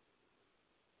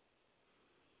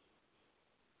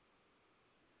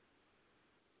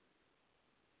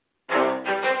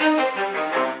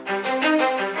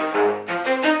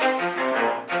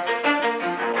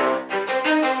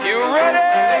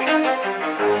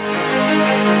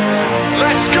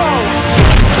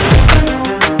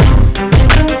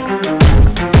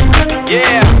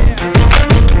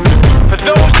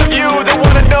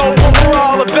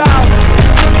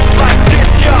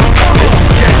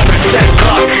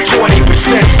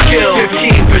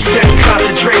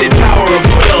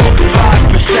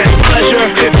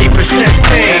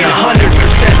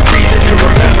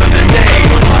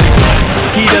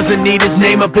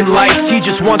 Up in life, he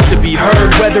just wants to be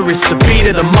heard. Whether it's the beat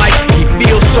of the mic, he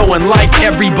feels so unlike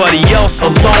everybody else,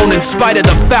 alone. In spite of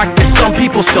the fact that some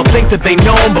people still think that they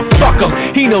know him, but fuck him,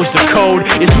 he knows the code.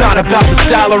 It's not about the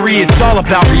salary, it's all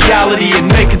about reality and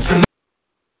making some.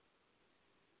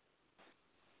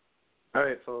 All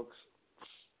right, folks.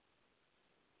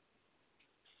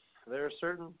 There are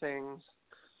certain things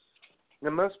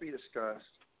that must be discussed,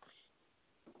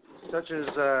 such as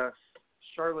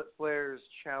Charlotte Flair's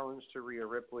challenge to Rhea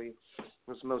Ripley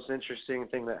was the most interesting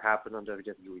thing that happened on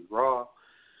WWE Raw.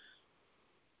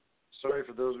 Sorry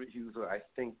for those of you who I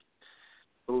think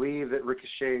believe that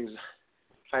Ricochet's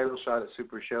title shot at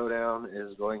Super Showdown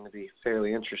is going to be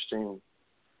fairly interesting.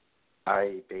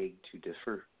 I beg to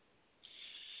differ.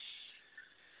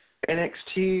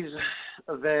 NXT's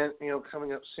event,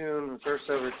 coming up soon, first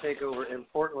ever takeover in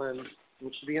Portland,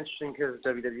 which should be interesting because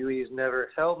WWE has never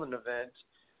held an event,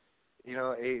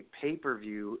 a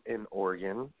pay-per-view in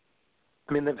Oregon.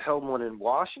 I mean, they've held one in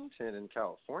Washington and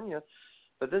California,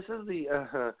 but this is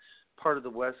the part of the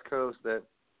West Coast that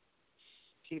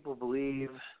people believe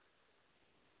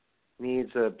needs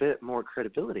a bit more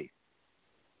credibility.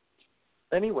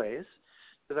 Anyways,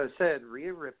 as I said,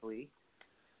 Rhea Ripley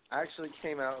actually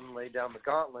came out and laid down the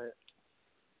gauntlet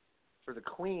for the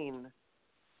Queen.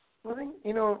 I think,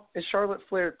 is Charlotte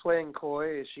Flair playing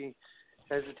coy? Is she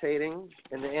hesitating.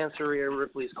 And to answer Rhea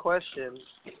Ripley's question,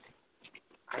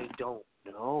 I don't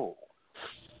know.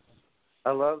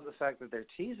 I love the fact that they're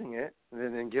teasing it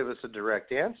and then give us a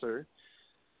direct answer.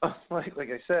 Like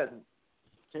I said,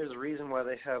 there's a reason why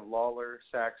they have Lawler,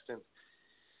 Saxton,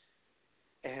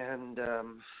 and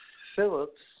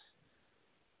Phillips,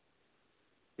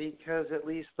 because at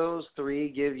least those three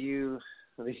give you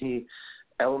the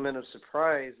element of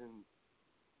surprise, and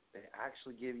they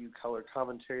actually give you color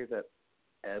commentary that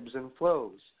ebbs and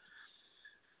flows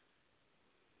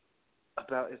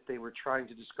about if they were trying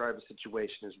to describe a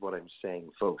situation is what I'm saying,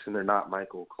 folks, and they're not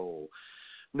Michael Cole,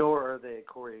 nor are they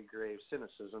Corey Graves'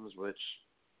 cynicisms, which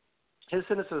his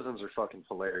cynicisms are fucking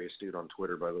hilarious, dude, on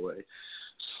Twitter, by the way.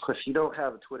 So if you don't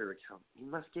have a Twitter account, you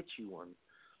must get you one.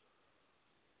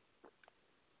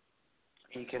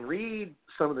 You can read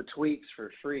some of the tweets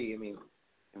for free. I mean,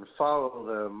 and follow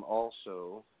them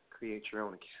also. Create your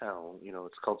own account. You know,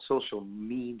 it's called social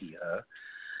media.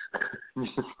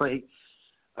 Just like,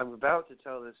 I'm about to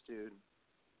tell this dude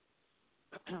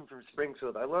from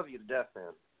Springfield, I love you to death,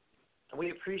 man. And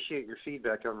we appreciate your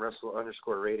feedback on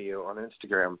Wrestle_radio on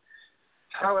Instagram.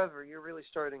 However, you're really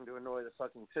starting to annoy the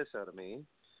fucking piss out of me.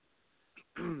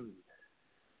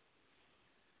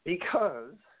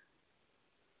 Because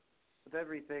with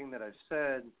everything that I've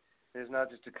said, there's not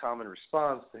just a common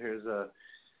response, there's a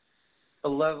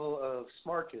level of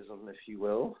smarkism, if you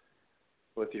will,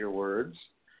 with your words.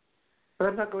 But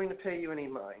I'm not going to pay you any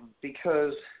mind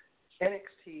because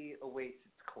NXT awaits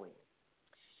its queen.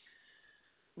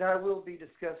 Now, I will be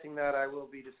discussing that. I will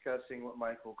be discussing what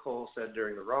Michael Cole said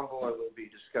during the Rumble. I will be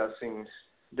discussing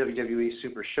WWE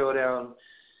Super Showdown,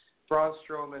 Braun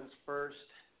Strowman's first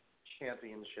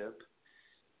championship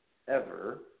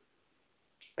ever,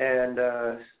 and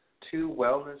 2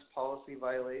 wellness policy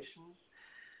violations,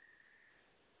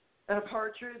 and a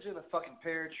partridge in a fucking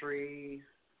pear tree.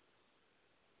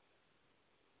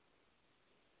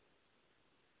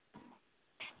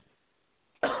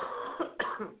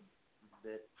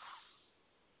 Bit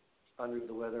under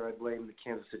the weather. I blame the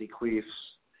Kansas City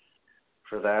Queefs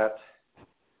for that.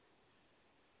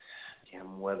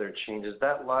 Damn weather changes.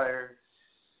 That liar,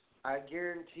 I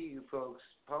guarantee you folks,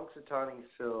 Punxsutawney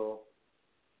Phil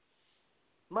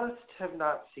must have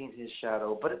not seen his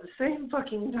shadow, but at the same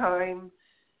fucking time,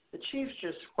 the Chiefs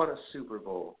just won a Super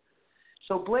Bowl.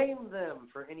 So blame them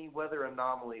for any weather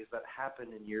anomalies that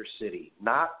happen in your city,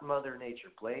 not Mother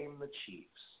Nature. Blame the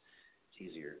Chiefs. It's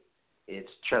easier.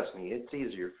 Trust me, it's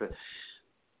easier.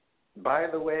 By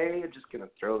the way, I'm just going to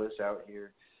throw this out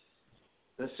here.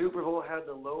 The Super Bowl had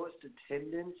the lowest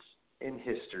attendance in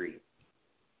history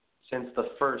since the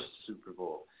first Super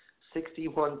Bowl,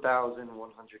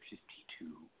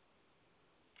 61,152.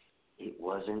 It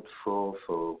wasn't full,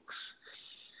 folks.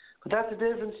 But that's a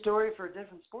different story for a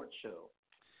different sports show.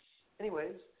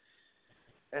 Anyways,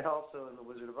 and also in The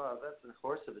Wizard of Oz, that's a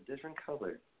horse of a different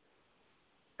color.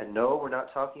 And no, we're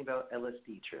not talking about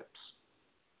LSD trips.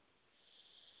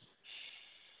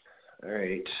 All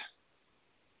right.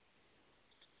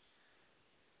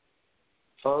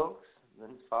 Folks, the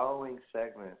following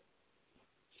segment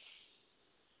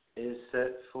is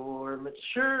set for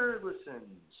mature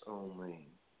listens only.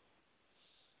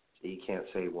 So you can't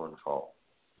say one fall.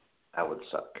 That would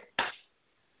suck.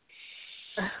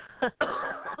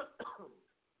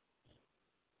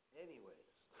 Anyways,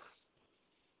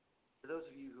 for those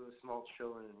of you who have small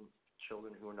children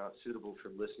who are not suitable for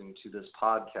listening to this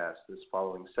podcast, this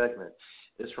following segment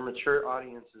is for mature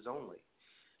audiences only.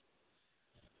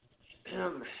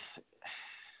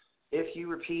 If you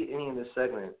repeat any of this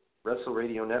segment, Wrestle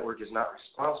Radio Network is not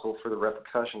responsible for the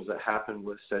repercussions that happen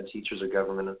with said teachers or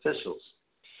government officials.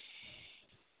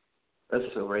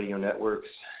 Wrestle Radio Network's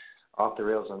Off the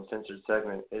Rails Uncensored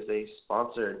segment is a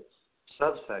sponsored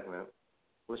sub-segment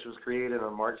which was created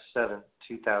on March 7,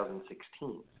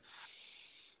 2016.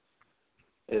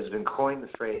 It has been coined the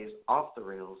phrase off the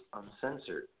rails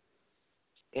uncensored.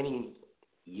 Any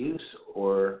use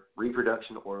or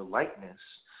reproduction or likeness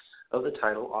of the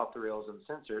title off the rails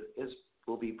uncensored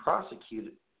will be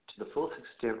prosecuted to the fullest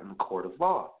extent in the court of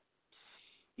law.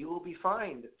 You will be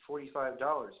fined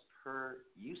 $45 per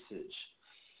usage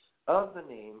of the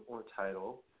name or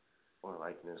title or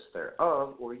likeness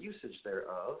thereof or usage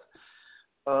thereof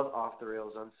of Off the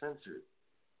Rails Uncensored.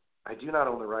 I do not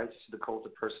own the rights to the Cult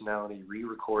of Personality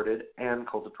re-recorded and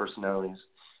Cult of Personalities,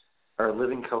 or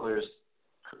Living Colors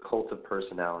Cult of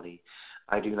Personality.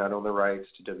 I do not own the rights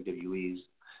to WWE's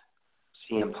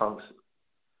CM Punk's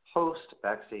host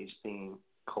backstage theme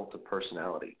Cult of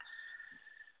Personality.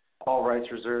 All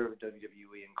rights reserved,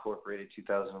 WWE Incorporated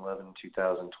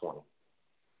 2011-2020. All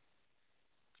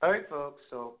right, folks,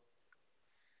 so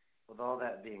with all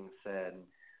that being said,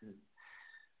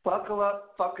 buckle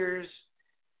up, fuckers.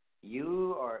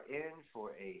 You are in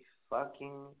for a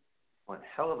fucking one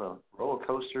hell of a roller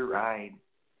coaster ride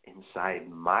inside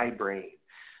my brain.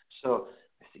 So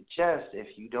I suggest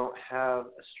if you don't have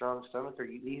a strong stomach or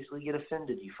you easily get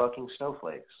offended, you fucking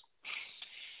snowflakes,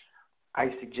 I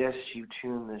suggest you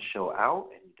tune this show out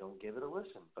and you don't give it a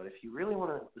listen. But if you really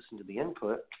want to listen to the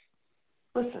input,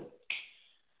 listen.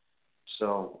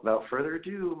 So without further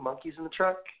ado, monkeys in the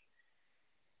truck.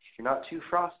 If you're not too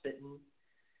frostbitten,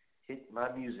 hit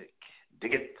my music.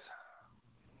 Dig it.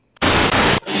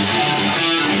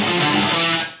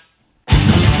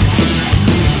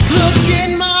 Look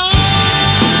in my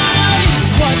eyes,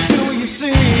 what do you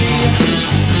see?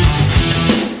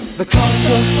 The cost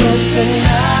of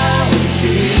personality.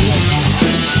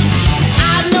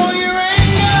 I know your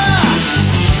anger,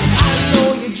 I know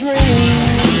your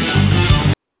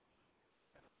dreams.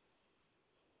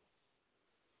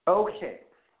 Okay,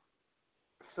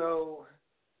 so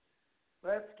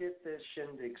let's get this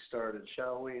shindig started,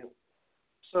 shall we?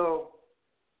 So,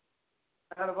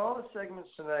 out of all the segments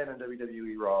tonight on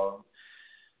WWE Raw,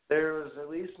 there was at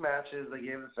least matches that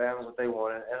gave the fans what they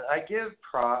wanted, and I give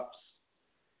props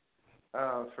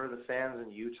for the fans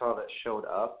in Utah that showed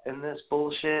up in this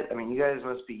bullshit. I mean, you guys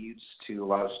must be used to a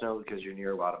lot of snow because you're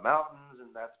near a lot of mountains,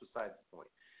 and that's beside the point.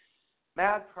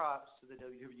 Mad props to the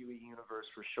WWE Universe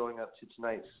for showing up to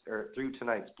through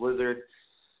tonight's blizzard.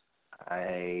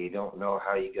 I don't know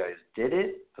how you guys did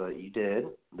it, but you did.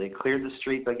 They cleared the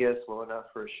street, I guess, well enough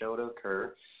for a show to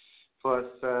occur. Plus,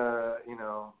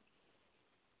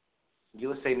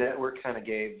 USA Network kind of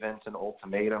gave Vince an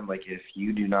ultimatum, like, if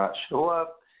you do not show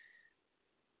up,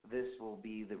 this will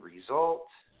be the result.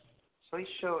 So he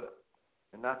showed up.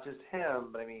 And not just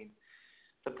him, but, I mean,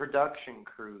 the production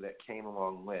crew that came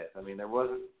along with. I mean, there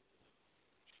was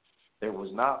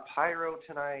not pyro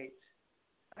tonight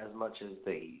as much as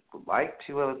they would like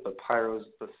to have, but pyro's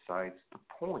besides the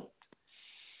point.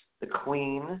 The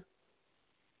Queen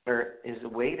is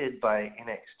awaited by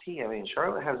NXT. I mean,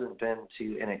 Charlotte hasn't been to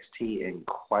NXT in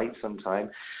quite some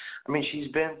time. I mean, she's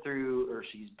been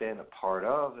a part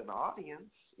of an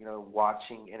audience,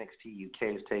 watching NXT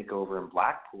UK's takeover in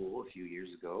Blackpool a few years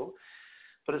ago.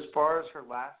 But as far as her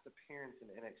last appearance in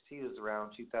NXT was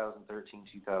around 2013,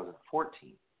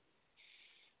 2014.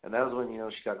 And that was when,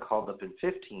 she got called up in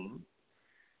 15.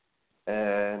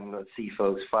 And let's see,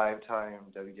 folks,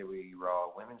 5-time WWE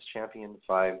Raw Women's Champion,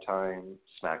 5-time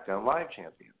SmackDown Live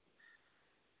Champion.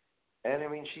 And, I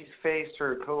mean, she's faced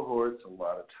her cohorts a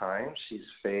lot of times. She's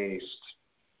faced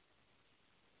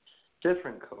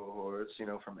different cohorts,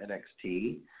 from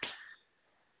NXT.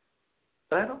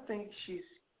 But I don't think she's,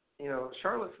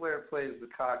 Charlotte Flair plays the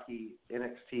cocky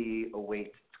NXT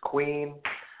awaits queen.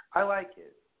 I like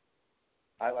it.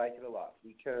 I like it a lot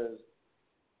because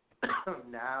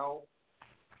now,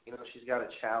 she's got to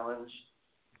challenge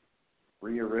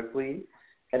Rhea Ripley.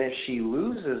 And if she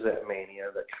loses at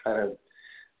Mania, that kind of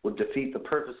would defeat the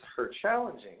purpose of her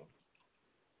challenging.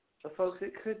 So, folks,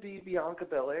 it could be Bianca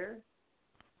Belair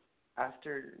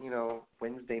after,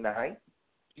 Wednesday night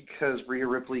because Rhea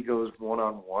Ripley goes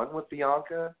one-on-one with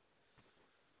Bianca.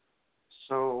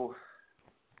 So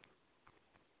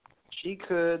she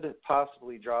could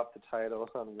possibly drop the title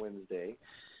on Wednesday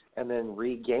and then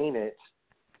regain it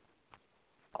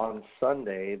on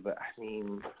Sunday. But, I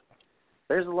mean,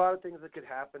 there's a lot of things that could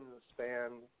happen in the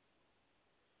span.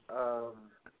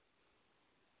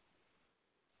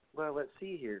 Well, let's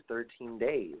see here, 13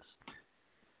 days.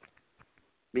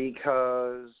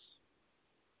 Because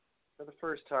for the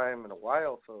first time in a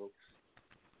while, folks,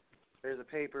 there's a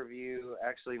pay-per-view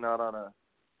actually not on a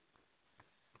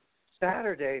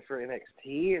Saturday for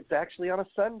NXT. It's actually on a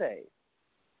Sunday,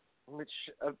 which,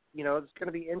 it's going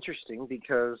to be interesting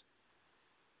because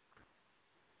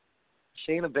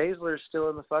Shayna Baszler is still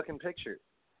in the fucking picture.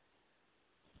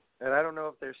 And I don't know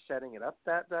if they're setting it up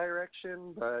that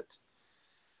direction, but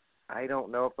I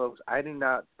don't know, folks. I do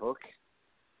not book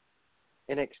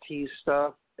NXT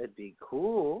stuff. It'd be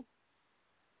cool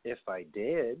if I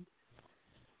did,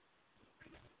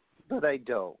 but I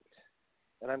don't.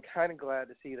 And I'm kind of glad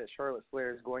to see that Charlotte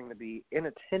Flair is going to be in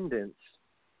attendance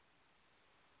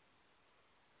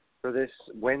for this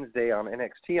Wednesday on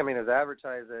NXT. I mean, as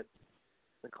advertised that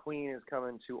the Queen is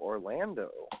coming to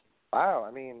Orlando. Wow, I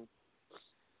mean,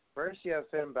 first you have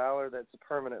Finn Balor that's a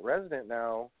permanent resident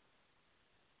now,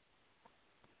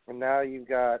 and now you've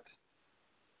got,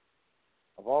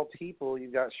 of all people,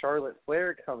 you've got Charlotte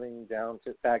Flair coming down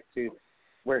back to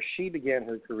where she began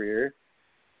her career.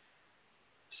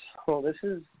 So this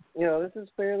is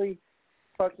fairly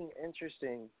fucking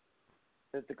interesting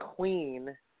that the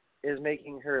Queen is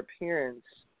making her appearance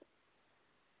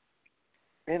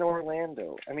in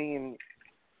Orlando. I mean,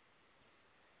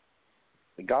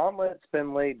 the gauntlet's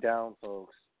been laid down,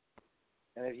 folks.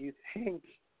 And if you think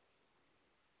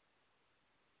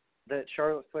that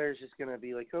Charlotte Flair is just going to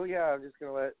be like, oh, yeah, I'm just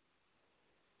going to let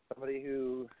somebody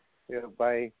who,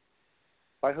 by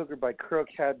hook or by crook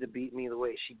had to beat me the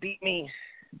way she beat me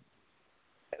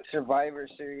at Survivor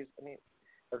Series. I mean,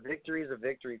 a victory is a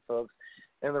victory, folks.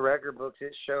 In the record books,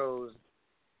 it shows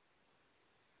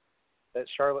that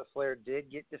Charlotte Flair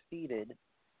did get defeated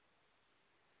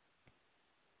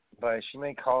by, she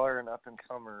may call her an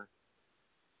up-and-comer,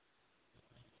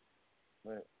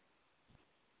 but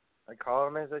I call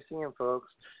him as I see him, folks.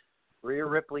 Rhea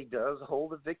Ripley does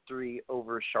hold a victory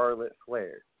over Charlotte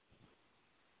Flair.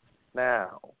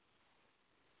 Now,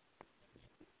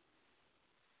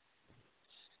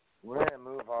 we're going to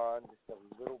move on just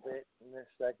a little bit in this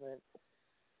segment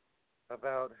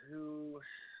about who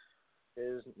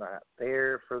is not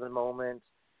there for the moment.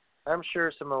 I'm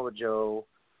sure Samoa Joe,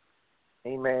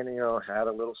 he may, had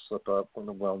a little slip up on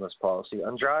the wellness policy.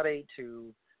 Andrade,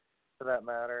 too, for that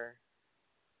matter.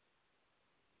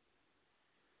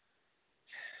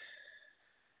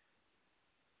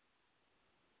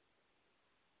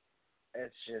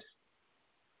 It's just,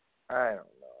 I don't know.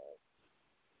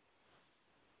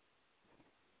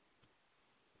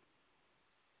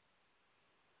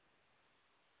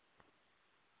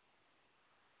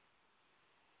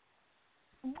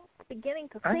 Beginning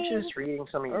to I'm see just reading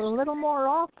some of a your... little more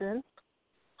often.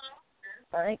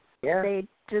 Like, Yeah. they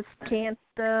just can't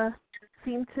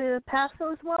seem to pass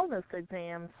those wellness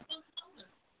exams.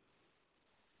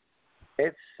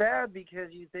 It's sad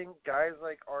because you think guys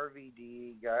like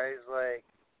RVD, guys like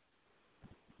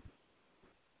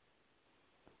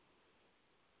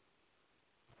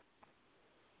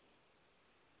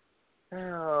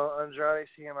Andrade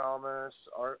Cien Almas,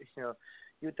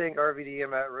 you'd think RVD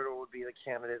and Matt Riddle would be the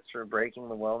candidates for breaking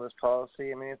the wellness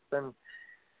policy. I mean, it's been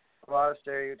a lot of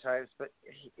stereotypes, but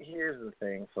here's the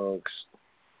thing, folks.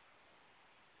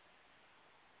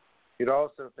 You'd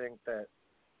also think that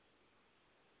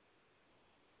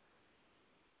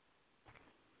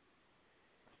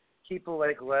people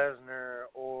like Lesnar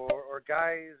or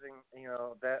guys,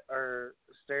 that are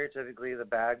stereotypically the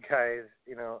bad guys,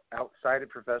 outside of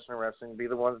professional wrestling, be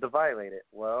the ones to violate it.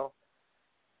 Well,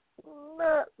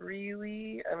 not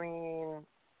really. I mean,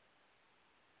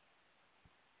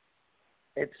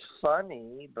 it's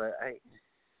funny, but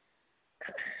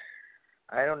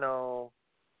I don't know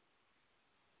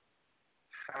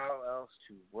how else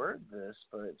to word this,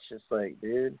 but it's just like,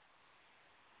 dude.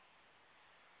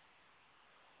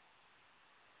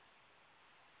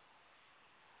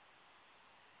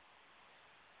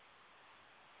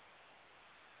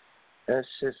 It's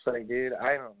just like, dude,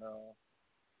 I don't know.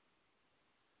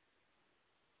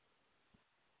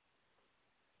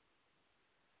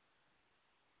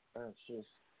 It's just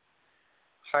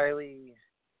highly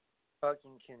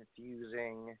fucking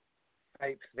confusing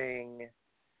type thing.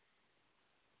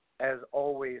 As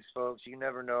always, folks, you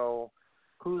never know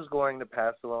who's going to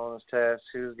pass the wellness test,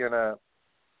 who's going to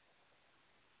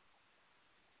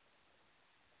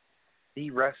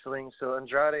be wrestling. So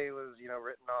Andrade was,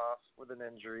 written off with an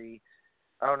injury.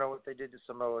 I don't know what they did to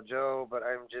Samoa Joe, but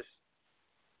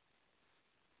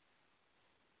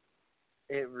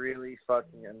it really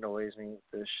fucking annoys me,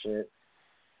 this shit.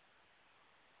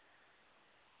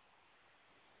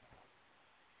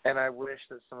 And I wish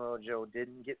that Samoa Joe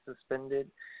didn't get suspended,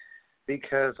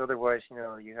 because otherwise,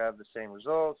 you have the same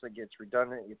results. It gets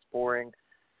redundant. It gets boring.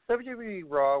 WWE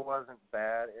Raw wasn't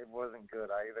bad. It wasn't good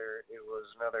either. It was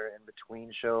another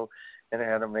in-between show, and it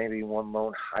had maybe one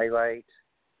lone highlight.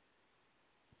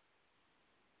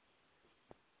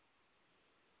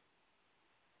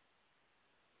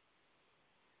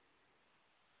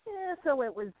 Yeah, so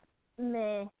it was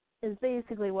meh, is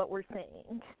basically what we're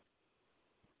saying.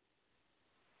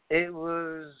 It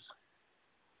was,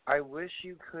 I wish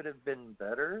you could have been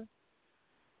better.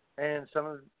 And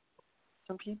some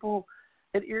people,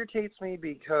 it irritates me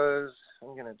because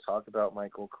I'm going to talk about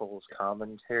Michael Cole's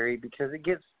commentary, because it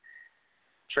gets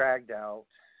dragged out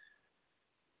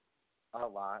a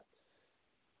lot.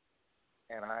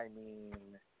 And I mean,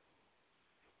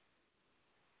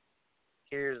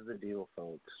 here's the deal,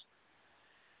 folks.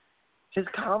 His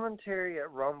commentary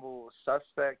at Rumble was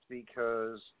suspect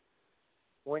because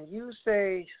when you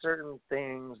say certain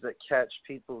things that catch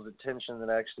people's attention, that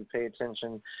actually pay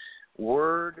attention,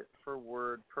 word for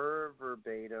word, per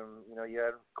verbatim, you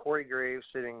had Corey Graves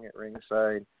sitting at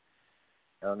ringside.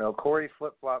 I don't know, Corey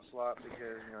flip-flops a lot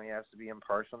because, he has to be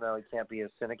impartial now. He can't be as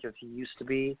cynic as he used to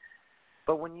be.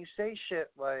 But when you say shit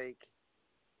like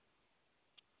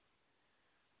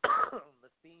the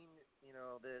Fiend,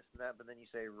 this and that, but then you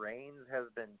say Reigns has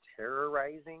been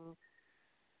terrorizing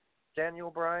Daniel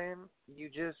Bryan, you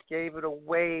just gave it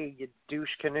away, you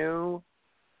douche canoe.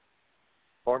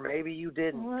 Or maybe you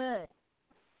didn't. What?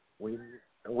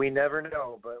 We never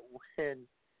know. But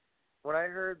when I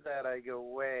heard that, I go,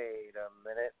 wait a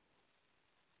minute.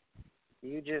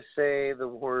 You just say the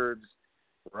words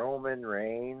Roman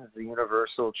Reigns, the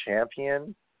Universal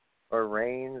Champion, or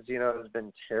Reigns, has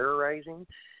been terrorizing.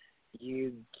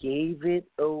 You gave it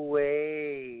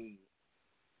away.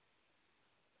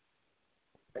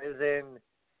 As in,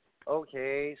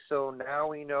 okay, so now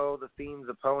we know the Fiend's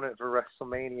opponent for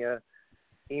WrestleMania,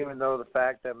 even though the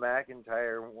fact that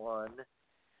McIntyre won.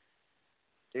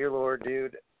 Dear Lord,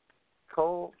 dude.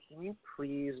 Cole, can you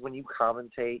please, when you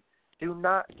commentate, do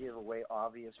not give away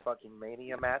obvious fucking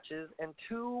Mania matches. And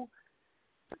 2,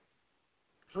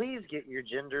 please get your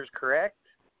genders correct.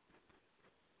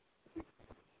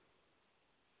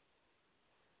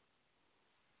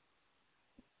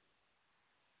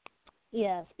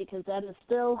 Yes, because that is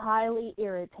still highly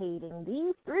irritating.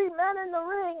 These 3 men in the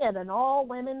ring at an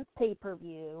all-women's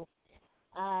pay-per-view.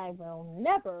 I will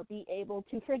never be able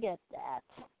to forget that.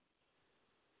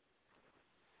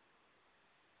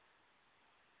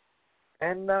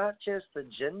 And not just the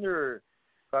gender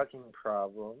fucking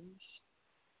problems.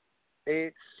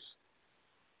 It's...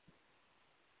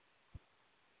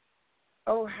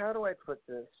 Oh, how do I put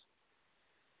this?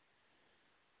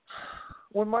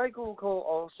 When Michael Cole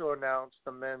also announced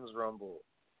the Men's Rumble,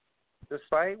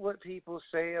 despite what people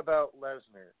say about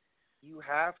Lesnar, you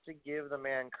have to give the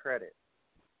man credit.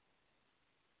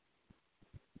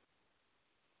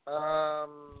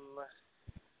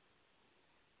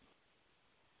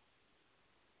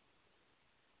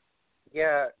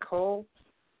 Yeah, Cole,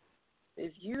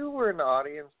 if you were an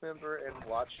audience member and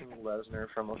watching Lesnar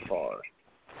from afar,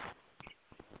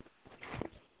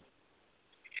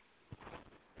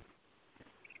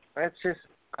 that's just,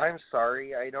 I'm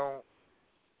sorry,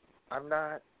 I'm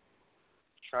not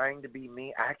trying to be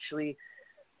mean. Actually,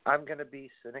 I'm going to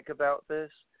be cynic about this.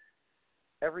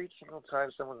 Every single time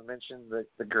someone's mentioned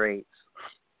the greats,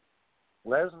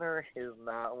 Lesnar is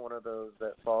not one of those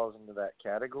that falls into that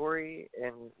category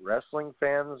in wrestling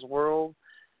fans' world,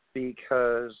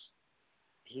 because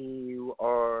you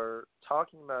are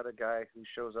talking about a guy who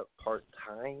shows up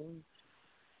part-time,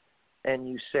 and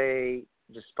you say,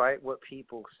 despite what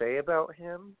people say about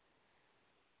him,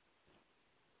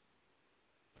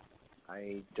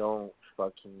 I don't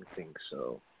fucking think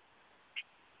so.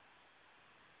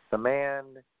 The man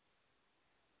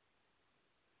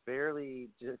barely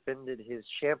defended his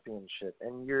championship,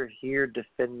 and you're here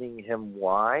defending him.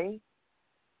 Why?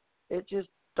 It just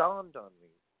dawned on me.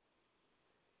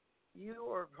 You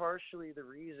are partially the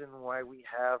reason why we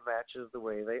have matches the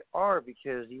way they are,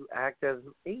 because you act as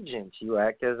an agent. You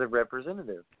act as a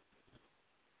representative.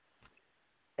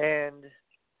 And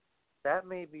that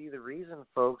may be the reason,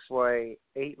 folks, why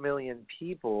 8 million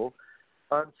people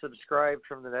unsubscribed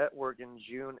from the network in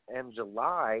June and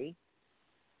July.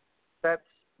 That's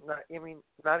not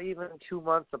even 2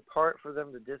 months apart for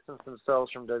them to distance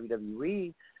themselves from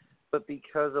WWE, but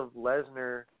because of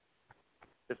Lesnar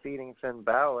defeating Finn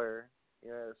Balor,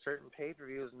 certain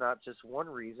pay-per-views, not just one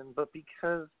reason, but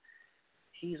because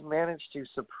he's managed to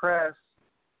suppress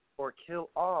or kill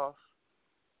off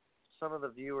some of the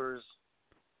viewers.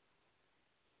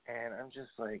 And I'm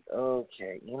just like,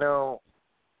 okay,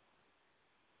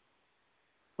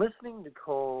 listening to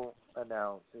Cole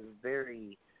announce is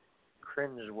very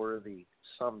cringeworthy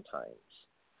sometimes.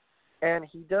 And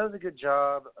he does a good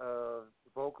job of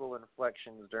vocal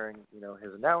inflections during,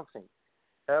 his announcing.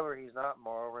 However, he's not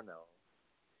Mauro Ranallo.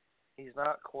 He's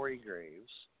not Corey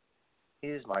Graves.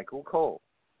 He's Michael Cole,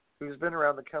 who's been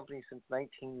around the company since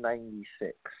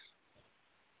 1996.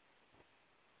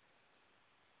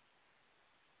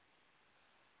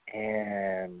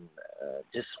 And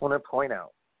just want to point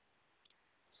out,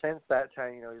 since that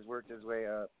time, he's worked his way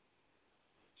up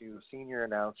to senior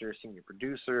announcer, senior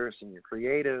producer, senior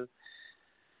creative.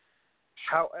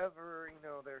 However,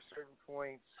 there are certain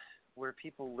points where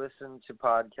people listen to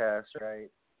podcasts,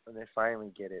 right, and they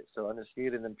finally get it. So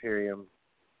Undisputed Imperium,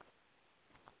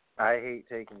 I hate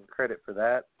taking credit for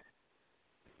that.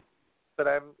 But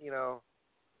I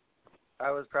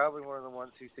was probably one of the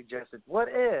ones who suggested, what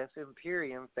if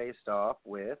Imperium faced off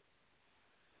with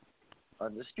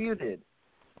Undisputed?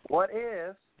 What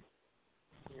if,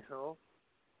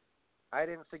 I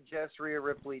didn't suggest Rhea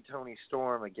Ripley, Toni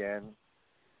Storm again.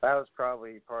 That was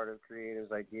probably part of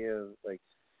Creative's idea of,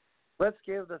 Let's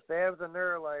give the fans a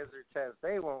neuralizer test.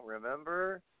 They won't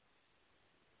remember.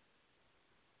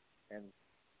 And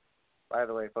by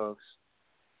the way, folks,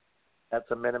 that's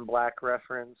a Men in Black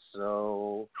reference.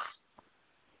 So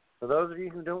for those of you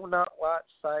who do not watch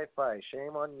sci-fi,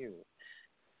 shame on you.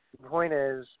 The point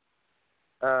is,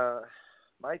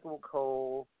 Michael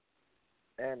Cole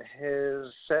and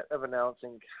his set of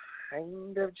announcing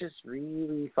kind of just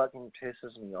really fucking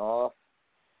pisses me off.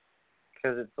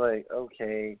 Because it's like,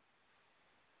 okay,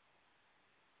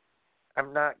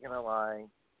 I'm not going to lie.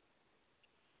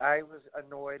 I was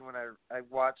annoyed when I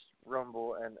watched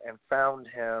Rumble and found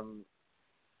him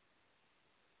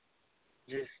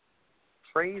just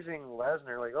praising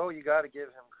Lesnar, like, oh, you got to give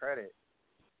him credit.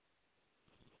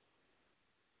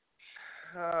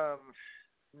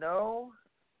 No,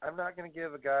 I'm not going to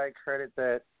give a guy credit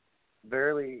that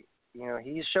barely,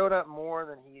 he's showed up more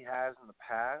than he has in the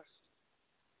past.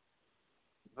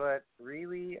 But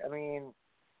really, I mean,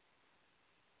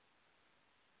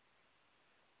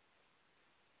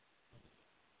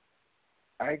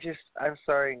 I'm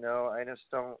sorry, no, I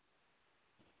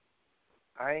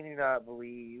do not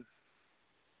believe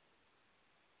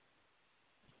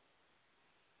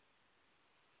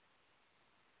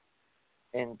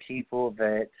in people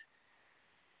that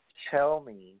tell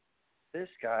me this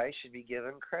guy should be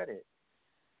given credit.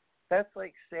 That's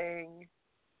like saying,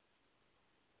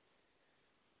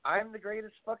 I'm the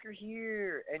greatest fucker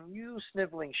here, and you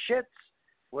sniveling shits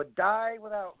would die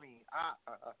without me.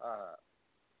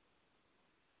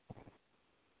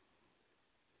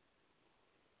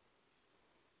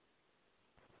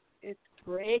 It's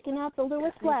breaking out the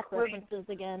Lewis Black references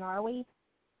again, are we?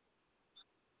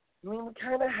 I mean, we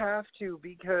kind of have to,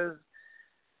 because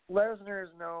Lesnar is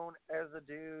known as a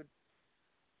dude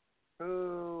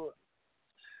who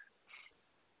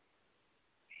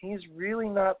he's really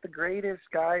not the greatest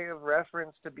guy of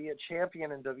reference to be a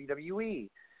champion in WWE.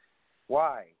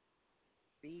 Why?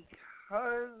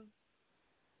 Because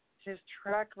his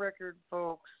track record,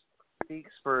 folks,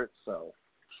 speaks for itself.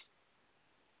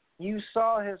 You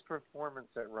saw his performance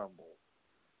at Rumble.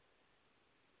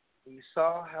 You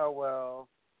saw how well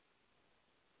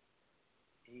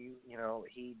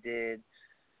he did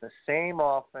the same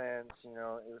offense, it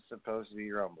was supposed to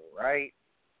be Rumble, right?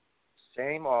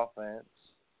 Same offense.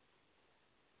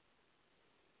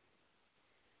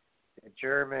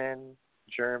 German.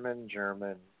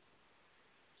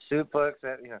 Suplex,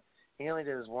 that, he only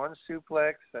did his one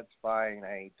suplex, that's fine,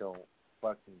 I don't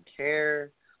fucking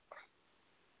care.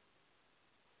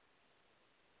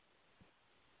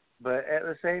 But at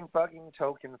the same fucking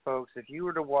token, folks, if you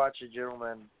were to watch a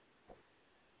gentleman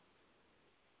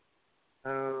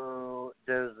who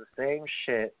does the same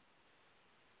shit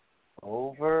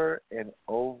over and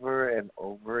over and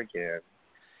over again,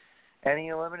 and he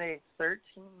eliminates 13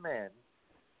 men,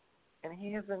 and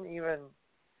he's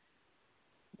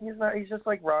just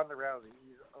like Ronda Rousey.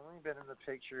 He's only been in the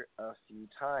picture a few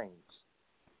times.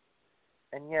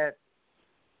 And yet,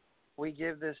 we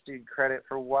give this dude credit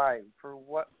for why? For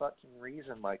what fucking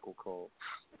reason, Michael Cole?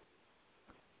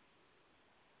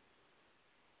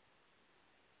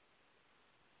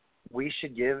 We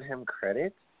should give him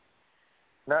credit?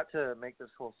 Not to make this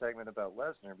whole segment about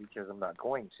Lesnar, because I'm not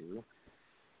going to,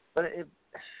 but it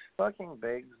fucking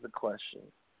begs the question.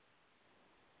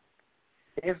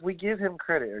 If we give him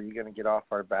credit, are you going to get off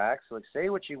our backs? Like, say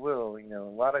what you will, a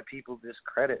lot of people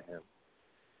discredit him.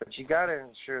 But you got to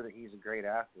ensure that he's a great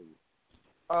athlete.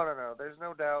 Oh, no, there's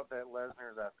no doubt that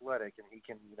Lesnar is athletic and he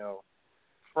can,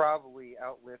 probably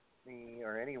outlift me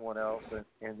or anyone else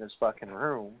in this fucking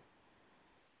room.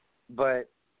 But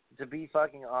to be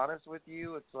fucking honest with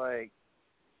you, it's like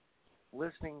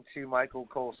listening to Michael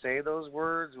Cole say those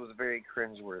words was very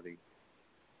cringeworthy.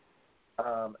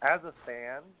 As a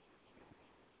fan,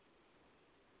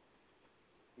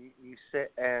 you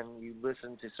sit and you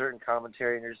listen to certain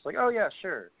commentary and you're just like, oh yeah,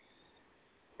 sure.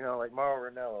 Like Mauro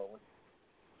Ranallo,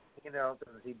 because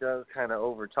he does kind of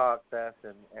overtalk Beth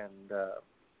and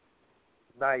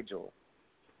Nigel.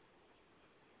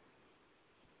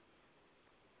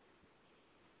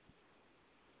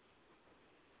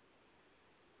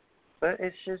 But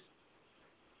it's just,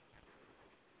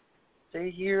 they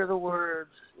hear the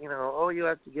words, oh, you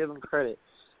have to give him credit.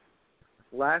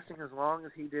 Lasting as long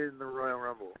as he did in the Royal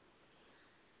Rumble.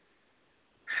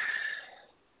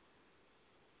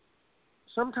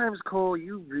 Sometimes, Cole,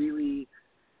 you really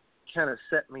kind of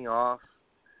set me off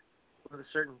with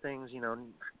certain things,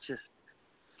 just,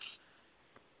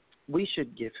 we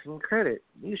should give him credit.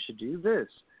 You should do this.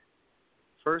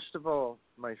 First of all,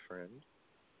 my friend,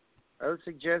 I would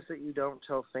suggest that you don't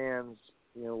tell fans,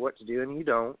 what to do, and you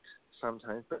don't.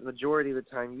 sometimes, but majority of the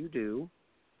time you do.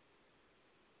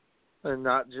 And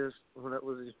not just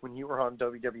when you were on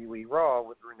WWE Raw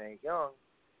with Renee Young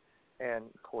and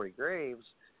Corey Graves.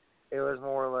 It was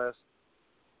more or less,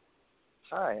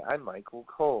 hi, I'm Michael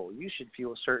Cole. You should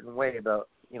feel a certain way about,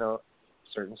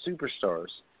 certain superstars.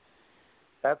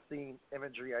 That's the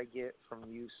imagery I get from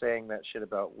you saying that shit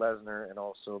about Lesnar and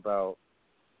also about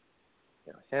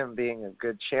him being a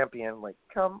good champion. Like,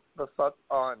 come the fuck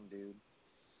on, dude.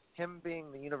 Him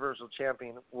being the Universal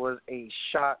Champion was a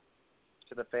shot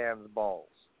to the fans' balls.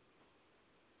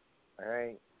 All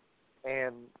right?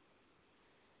 And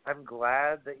I'm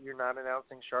glad that you're not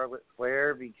announcing Charlotte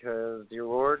Flair because, dear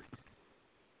Lord,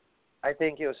 I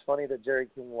think it was funny that Jerry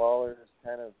King Lawler is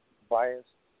kind of biased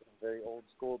and very old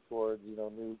school towards,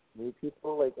 new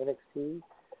people like NXT.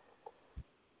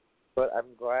 But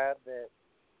I'm glad that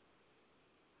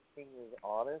King is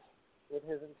honest with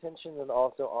his intentions and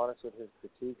also honest with his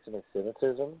critiques and his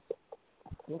cynicism.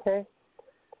 Okay?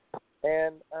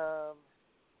 And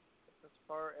as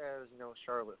far as,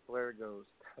 Charlotte Flair goes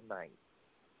tonight,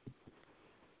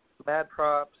 mad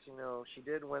props, she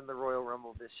did win the Royal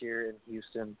Rumble this year in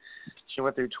Houston. She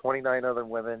went through 29 other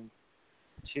women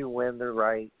to win the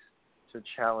right to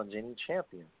challenge any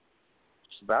champion.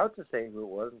 She's about to say who it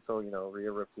was until,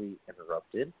 Rhea Ripley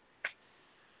interrupted.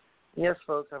 Yes,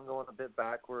 folks, I'm going a bit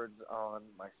backwards on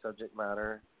my subject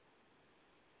matter.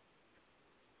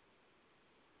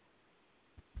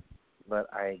 But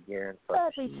I guarantee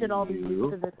we should all be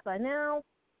used to this by now.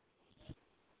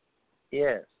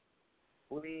 Yes.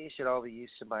 We should all be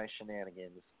used to my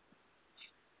shenanigans.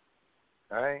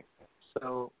 Alright?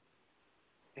 So,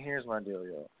 here's my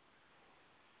dealio.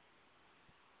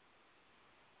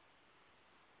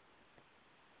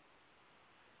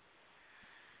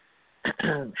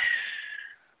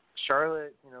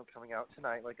 Charlotte, coming out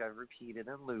tonight, like I've repeated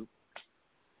in loop,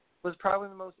 was probably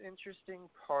the most interesting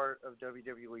part of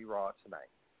WWE Raw tonight.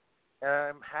 And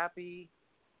I'm happy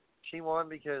she won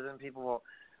because then people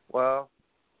will,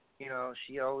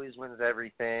 she always wins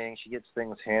everything. She gets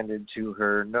things handed to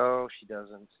her. No, she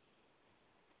doesn't.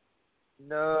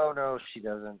 No, she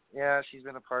doesn't. Yeah, she's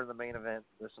been a part of the main event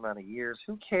this amount of years.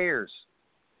 Who cares?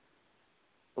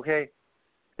 Okay?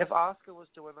 If Asuka was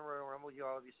to win the Royal Rumble, you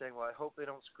all would be saying, well, I hope they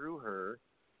don't screw her.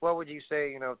 What would you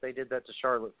say, if they did that to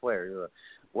Charlotte Flair? You're like,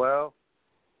 well,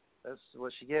 that's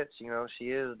what she gets. She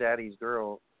is Daddy's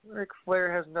girl. Ric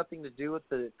Flair has nothing to do with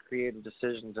the creative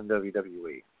decisions in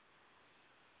WWE.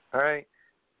 All right?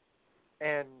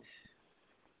 And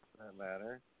that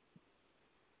matter.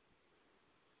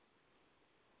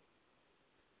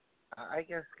 I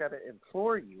guess got to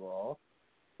implore you all.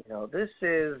 This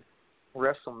is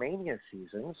WrestleMania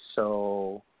season,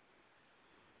 so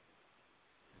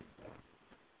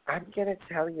I'm going to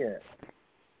tell you,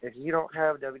 if you don't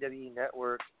have WWE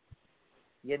Network,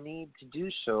 you need to do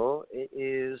so. It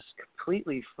is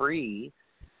completely free,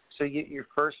 so you get your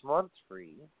first month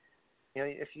free.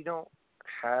 If you don't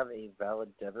have a valid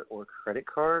debit or credit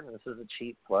card, and this is a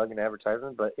cheap plug and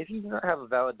advertisement, but if you do not have a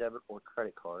valid debit or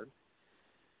credit card,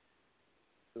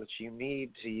 which you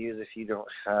need to use if you don't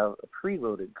have a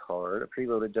preloaded card, a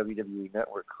preloaded WWE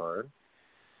Network card,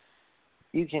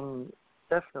 you can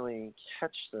definitely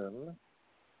catch them.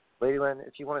 Ladyland,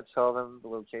 if you want to tell them the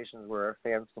locations where our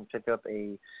fans can pick up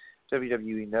a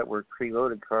WWE Network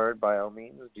preloaded card, by all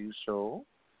means, do so.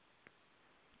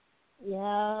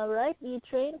 Yeah, right,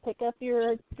 E-Train. Pick up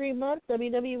your 3-month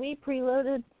WWE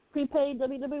prepaid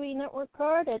WWE Network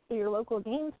card at your local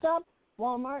GameStop,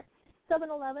 Walmart,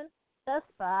 7-Eleven, Best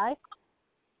Buy,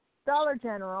 Dollar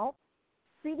General,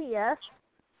 CVS,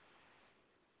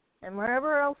 and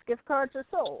wherever else gift cards are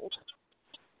sold.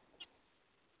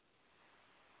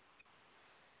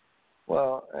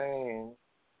 Well,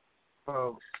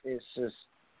 folks, it's just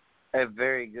a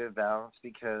very good balance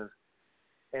because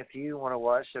if you want to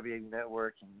watch WWE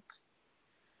Network and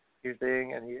your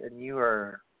thing, and you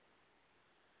are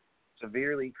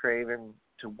severely craving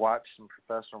to watch some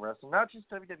professional wrestling, not just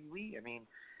WWE. I mean,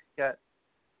 you got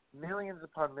millions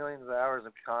upon millions of hours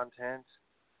of content,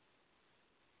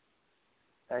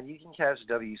 and you can catch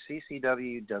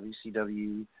WCCW,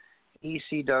 WCW,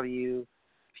 ECW,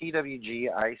 PWG,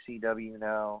 ICW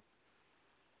now.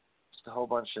 Just a whole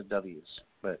bunch of W's.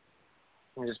 But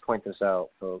let me just point this out,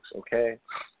 folks, okay?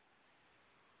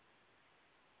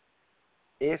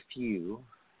 If you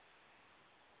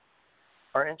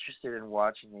are interested in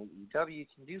watching AEW, you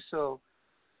can do so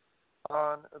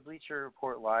on a Bleacher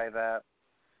Report Live app.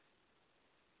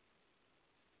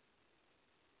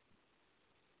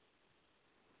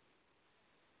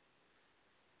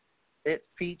 It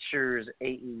features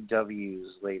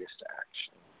AEW's latest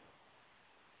action.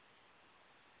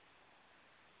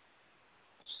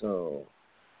 So,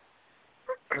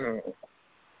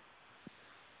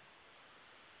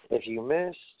 if you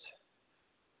missed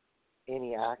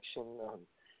any action,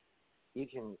 you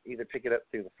can either pick it up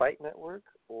through the Fight Network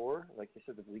or, like you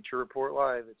said, the Bleacher Report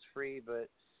Live. It's free, but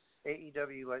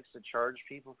AEW likes to charge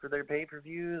people for their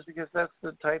pay-per-views because that's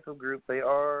the type of group they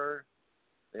are.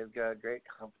 They've got great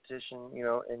competition,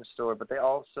 in store, but they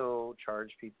also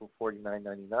charge people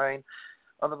 $49.99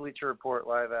 on the Bleacher Report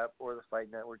Live app or the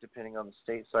Fight Network, depending on the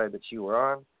state side that you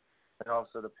are on. It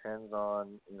also depends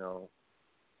on,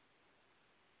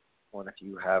 if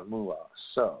you have moolah.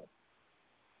 So,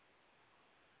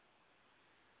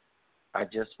 I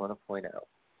just want to point out,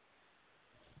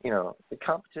 the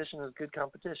competition is good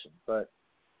competition, but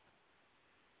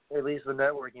at least the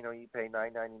network, you pay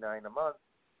 $9.99 a month.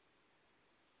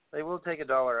 They will take $1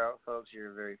 out, folks,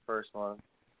 your very first month.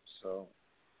 So,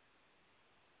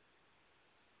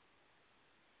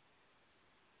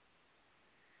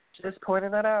 just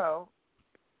pointing that out.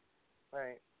 All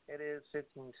right, it is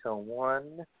 15 till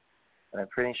 1, and I'm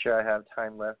pretty sure I have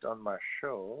time left on my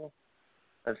show.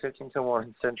 It's 15 till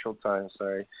 1 Central Time,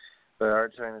 sorry. But our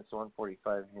time is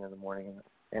 1:45 here in the morning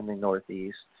in the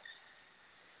Northeast.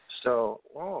 So,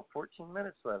 14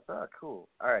 minutes left. Ah, cool.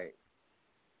 All right.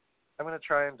 I'm going to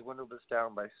try and dwindle this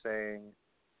down by saying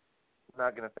I'm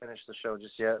not going to finish the show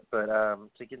just yet, but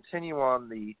to continue on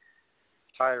the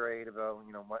tirade about,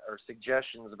 or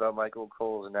suggestions about Michael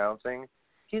Cole's announcing,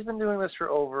 he's been doing this for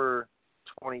over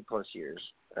 20 plus years,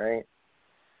 right?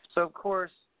 So, of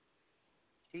course,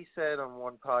 he said on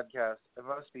one podcast, it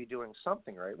must be doing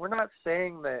something right. We're not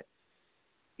saying that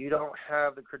you don't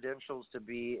have the credentials to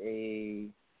be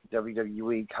a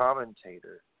WWE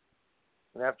commentator.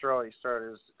 And after all, he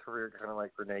started his career kind of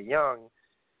like Renee Young,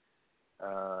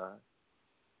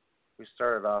 who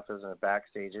started off as a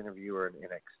backstage interviewer in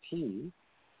NXT.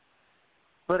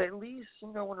 But at least,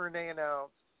 when Renee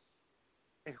announced,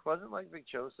 it wasn't like Vic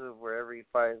Joseph where every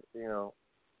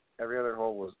other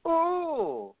hole was,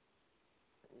 oh!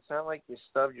 It sounded like you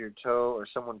stubbed your toe or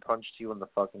someone punched you in the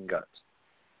fucking gut.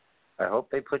 I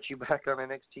hope they put you back on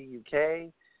NXT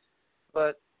UK.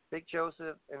 But Vic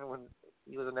Joseph, and when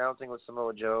he was announcing with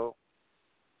Samoa Joe,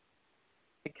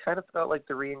 it kind of felt like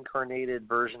the reincarnated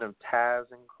version of Taz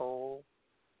and Cole,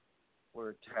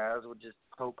 where Taz would just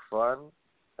poke fun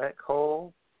at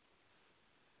Cole.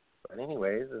 But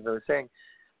anyways, as I was saying,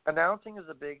 announcing is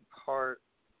a big part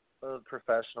of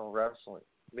professional wrestling.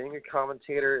 Being a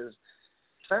commentator is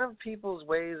kind of people's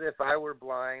ways. If I were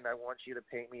blind, I want you to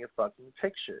paint me a fucking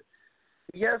picture.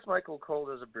 Yes, Michael Cole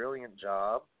does a brilliant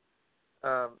job.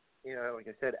 Like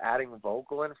I said, adding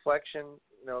vocal inflection,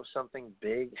 if something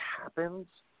big happens.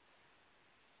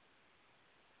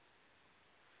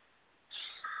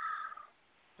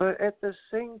 But at the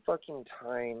same fucking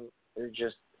time, there's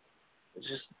just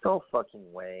no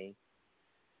fucking way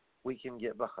we can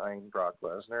get behind Brock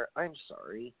Lesnar. I'm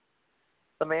sorry.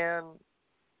 The man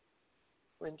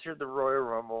entered the Royal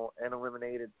Rumble and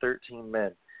eliminated 13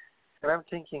 men. And I'm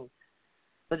thinking,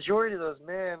 majority of those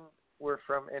men were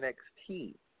from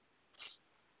NXT.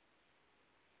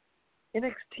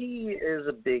 NXT is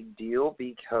a big deal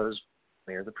because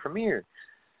they're the premier.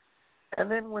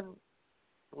 And then when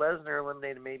Lesnar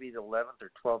eliminated maybe the 11th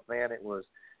or 12th man, it was,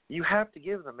 you have to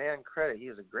give the man credit. He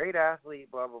is a great athlete,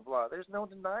 blah, blah, blah. There's no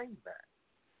denying that.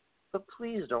 But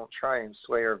please don't try and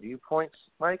sway our viewpoints,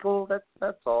 Michael.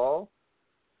 That's all.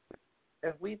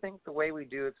 If we think the way we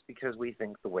do, it's because we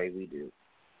think the way we do.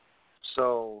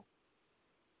 So,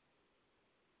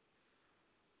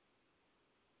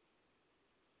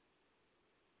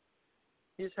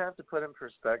 you just have to put in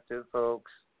perspective,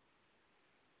 folks.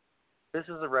 This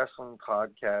is a wrestling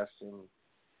podcast, and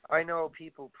I know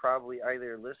people probably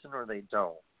either listen or they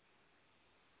don't.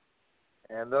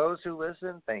 And those who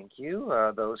listen, thank you.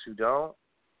 Those who don't,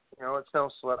 it's no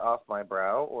sweat off my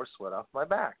brow or sweat off my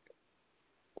back.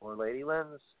 Or Lady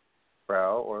Lynn's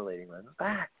brow or Lady Lynn's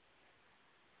back.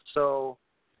 So,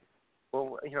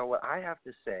 what I have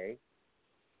to say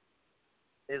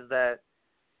is that,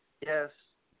 yes,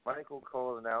 Michael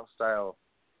Cole's announced style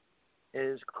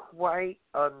is quite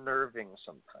unnerving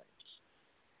sometimes.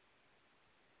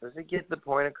 Does it get the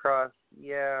point across?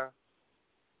 Yeah,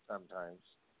 sometimes.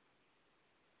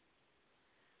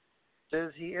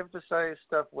 Does he emphasize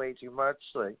stuff way too much?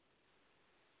 Like,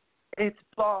 it's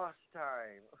boss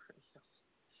time.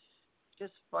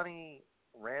 Just funny,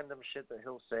 random shit that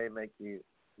he'll say make you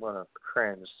want to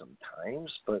cringe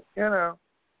sometimes. But,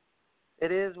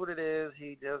 it is what it is.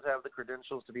 He does have the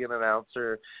credentials to be an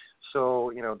announcer.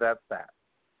 So, that's that.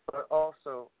 But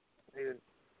also, dude,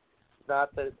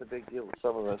 not that it's a big deal with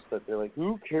some of us, but they're like,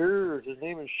 who cares? His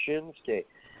name is Shinsuke.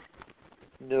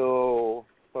 No,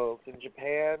 folks. In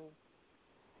Japan,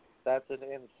 that's an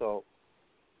insult.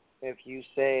 If you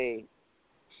say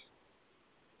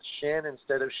Shin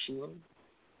instead of Sheen,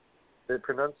 the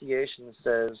pronunciation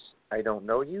says, I don't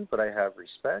know you, but I have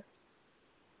respect.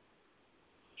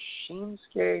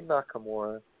 Shinsuke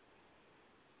Nakamura.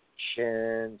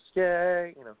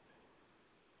 Shinsuke,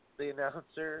 the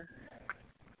announcer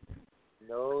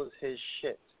knows his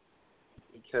shit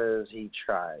because he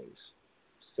tries.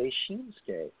 Say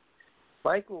Shinsuke.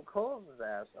 Michael Cole's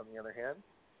ass, on the other hand,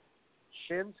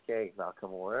 Shinsuke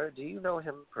Nakamura. Do you know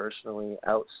him personally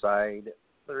outside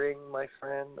the ring, my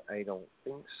friend? I don't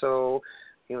think so,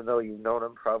 even though you've known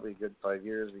him probably a good 5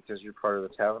 years because you're part of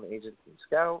the talent agents and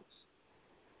scouts.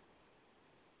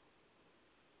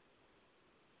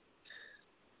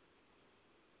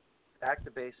 Back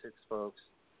to basics, folks.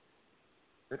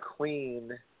 The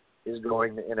Queen is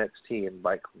going to NXT, and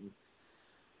by Queen,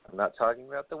 I'm not talking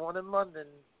about the one in London,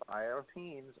 by all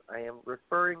means. I am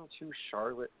referring to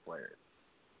Charlotte Flair.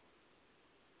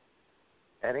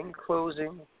 And in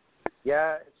closing,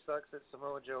 yeah, it sucks that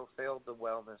Samoa Joe failed the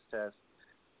wellness test.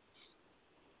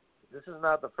 This is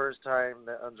not the first time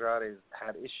that Andrade's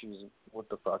had issues with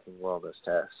the fucking wellness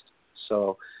test.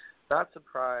 So, not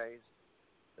surprised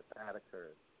that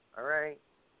occurred. All right?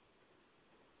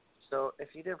 So,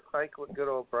 if you didn't like what good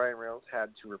old Brian Reynolds had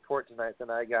to report tonight, then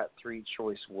I got 3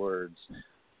 choice words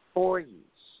for you.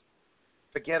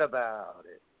 Forget about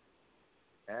it.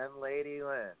 And Lady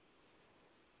Lynn.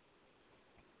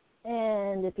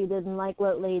 And if you didn't like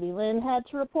what Lady Lynn had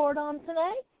to report on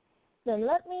tonight, then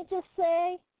let me just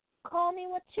say, call me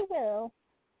what you will,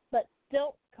 but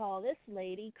don't call this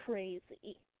lady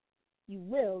crazy. You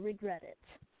will regret it.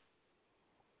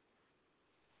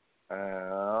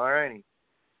 Alrighty.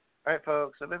 Alright,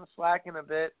 folks, I've been slacking a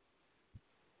bit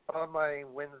on my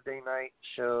Wednesday night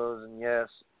shows, and yes,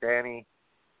 Danny,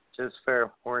 just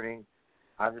fair warning,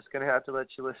 I'm just going to have to let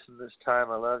you listen this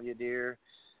time. I love you, dear.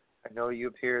 I know you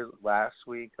appeared last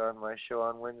week on my show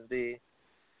on Wednesday,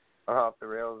 Off the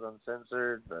Rails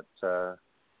Uncensored, but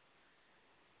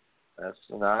it's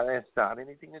not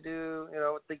anything to do,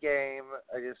 with the game.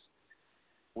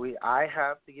 I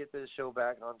have to get this show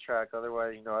back on track.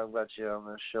 Otherwise, I'll let you on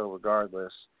this show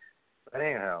regardless. But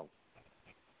anyhow,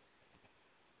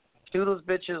 toodles,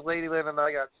 bitches, Lady Lynn, and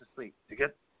I got to sleep.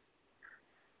 Good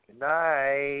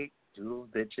night. Toodles,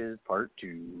 bitches, part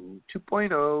 2,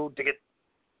 2.0. Dig it.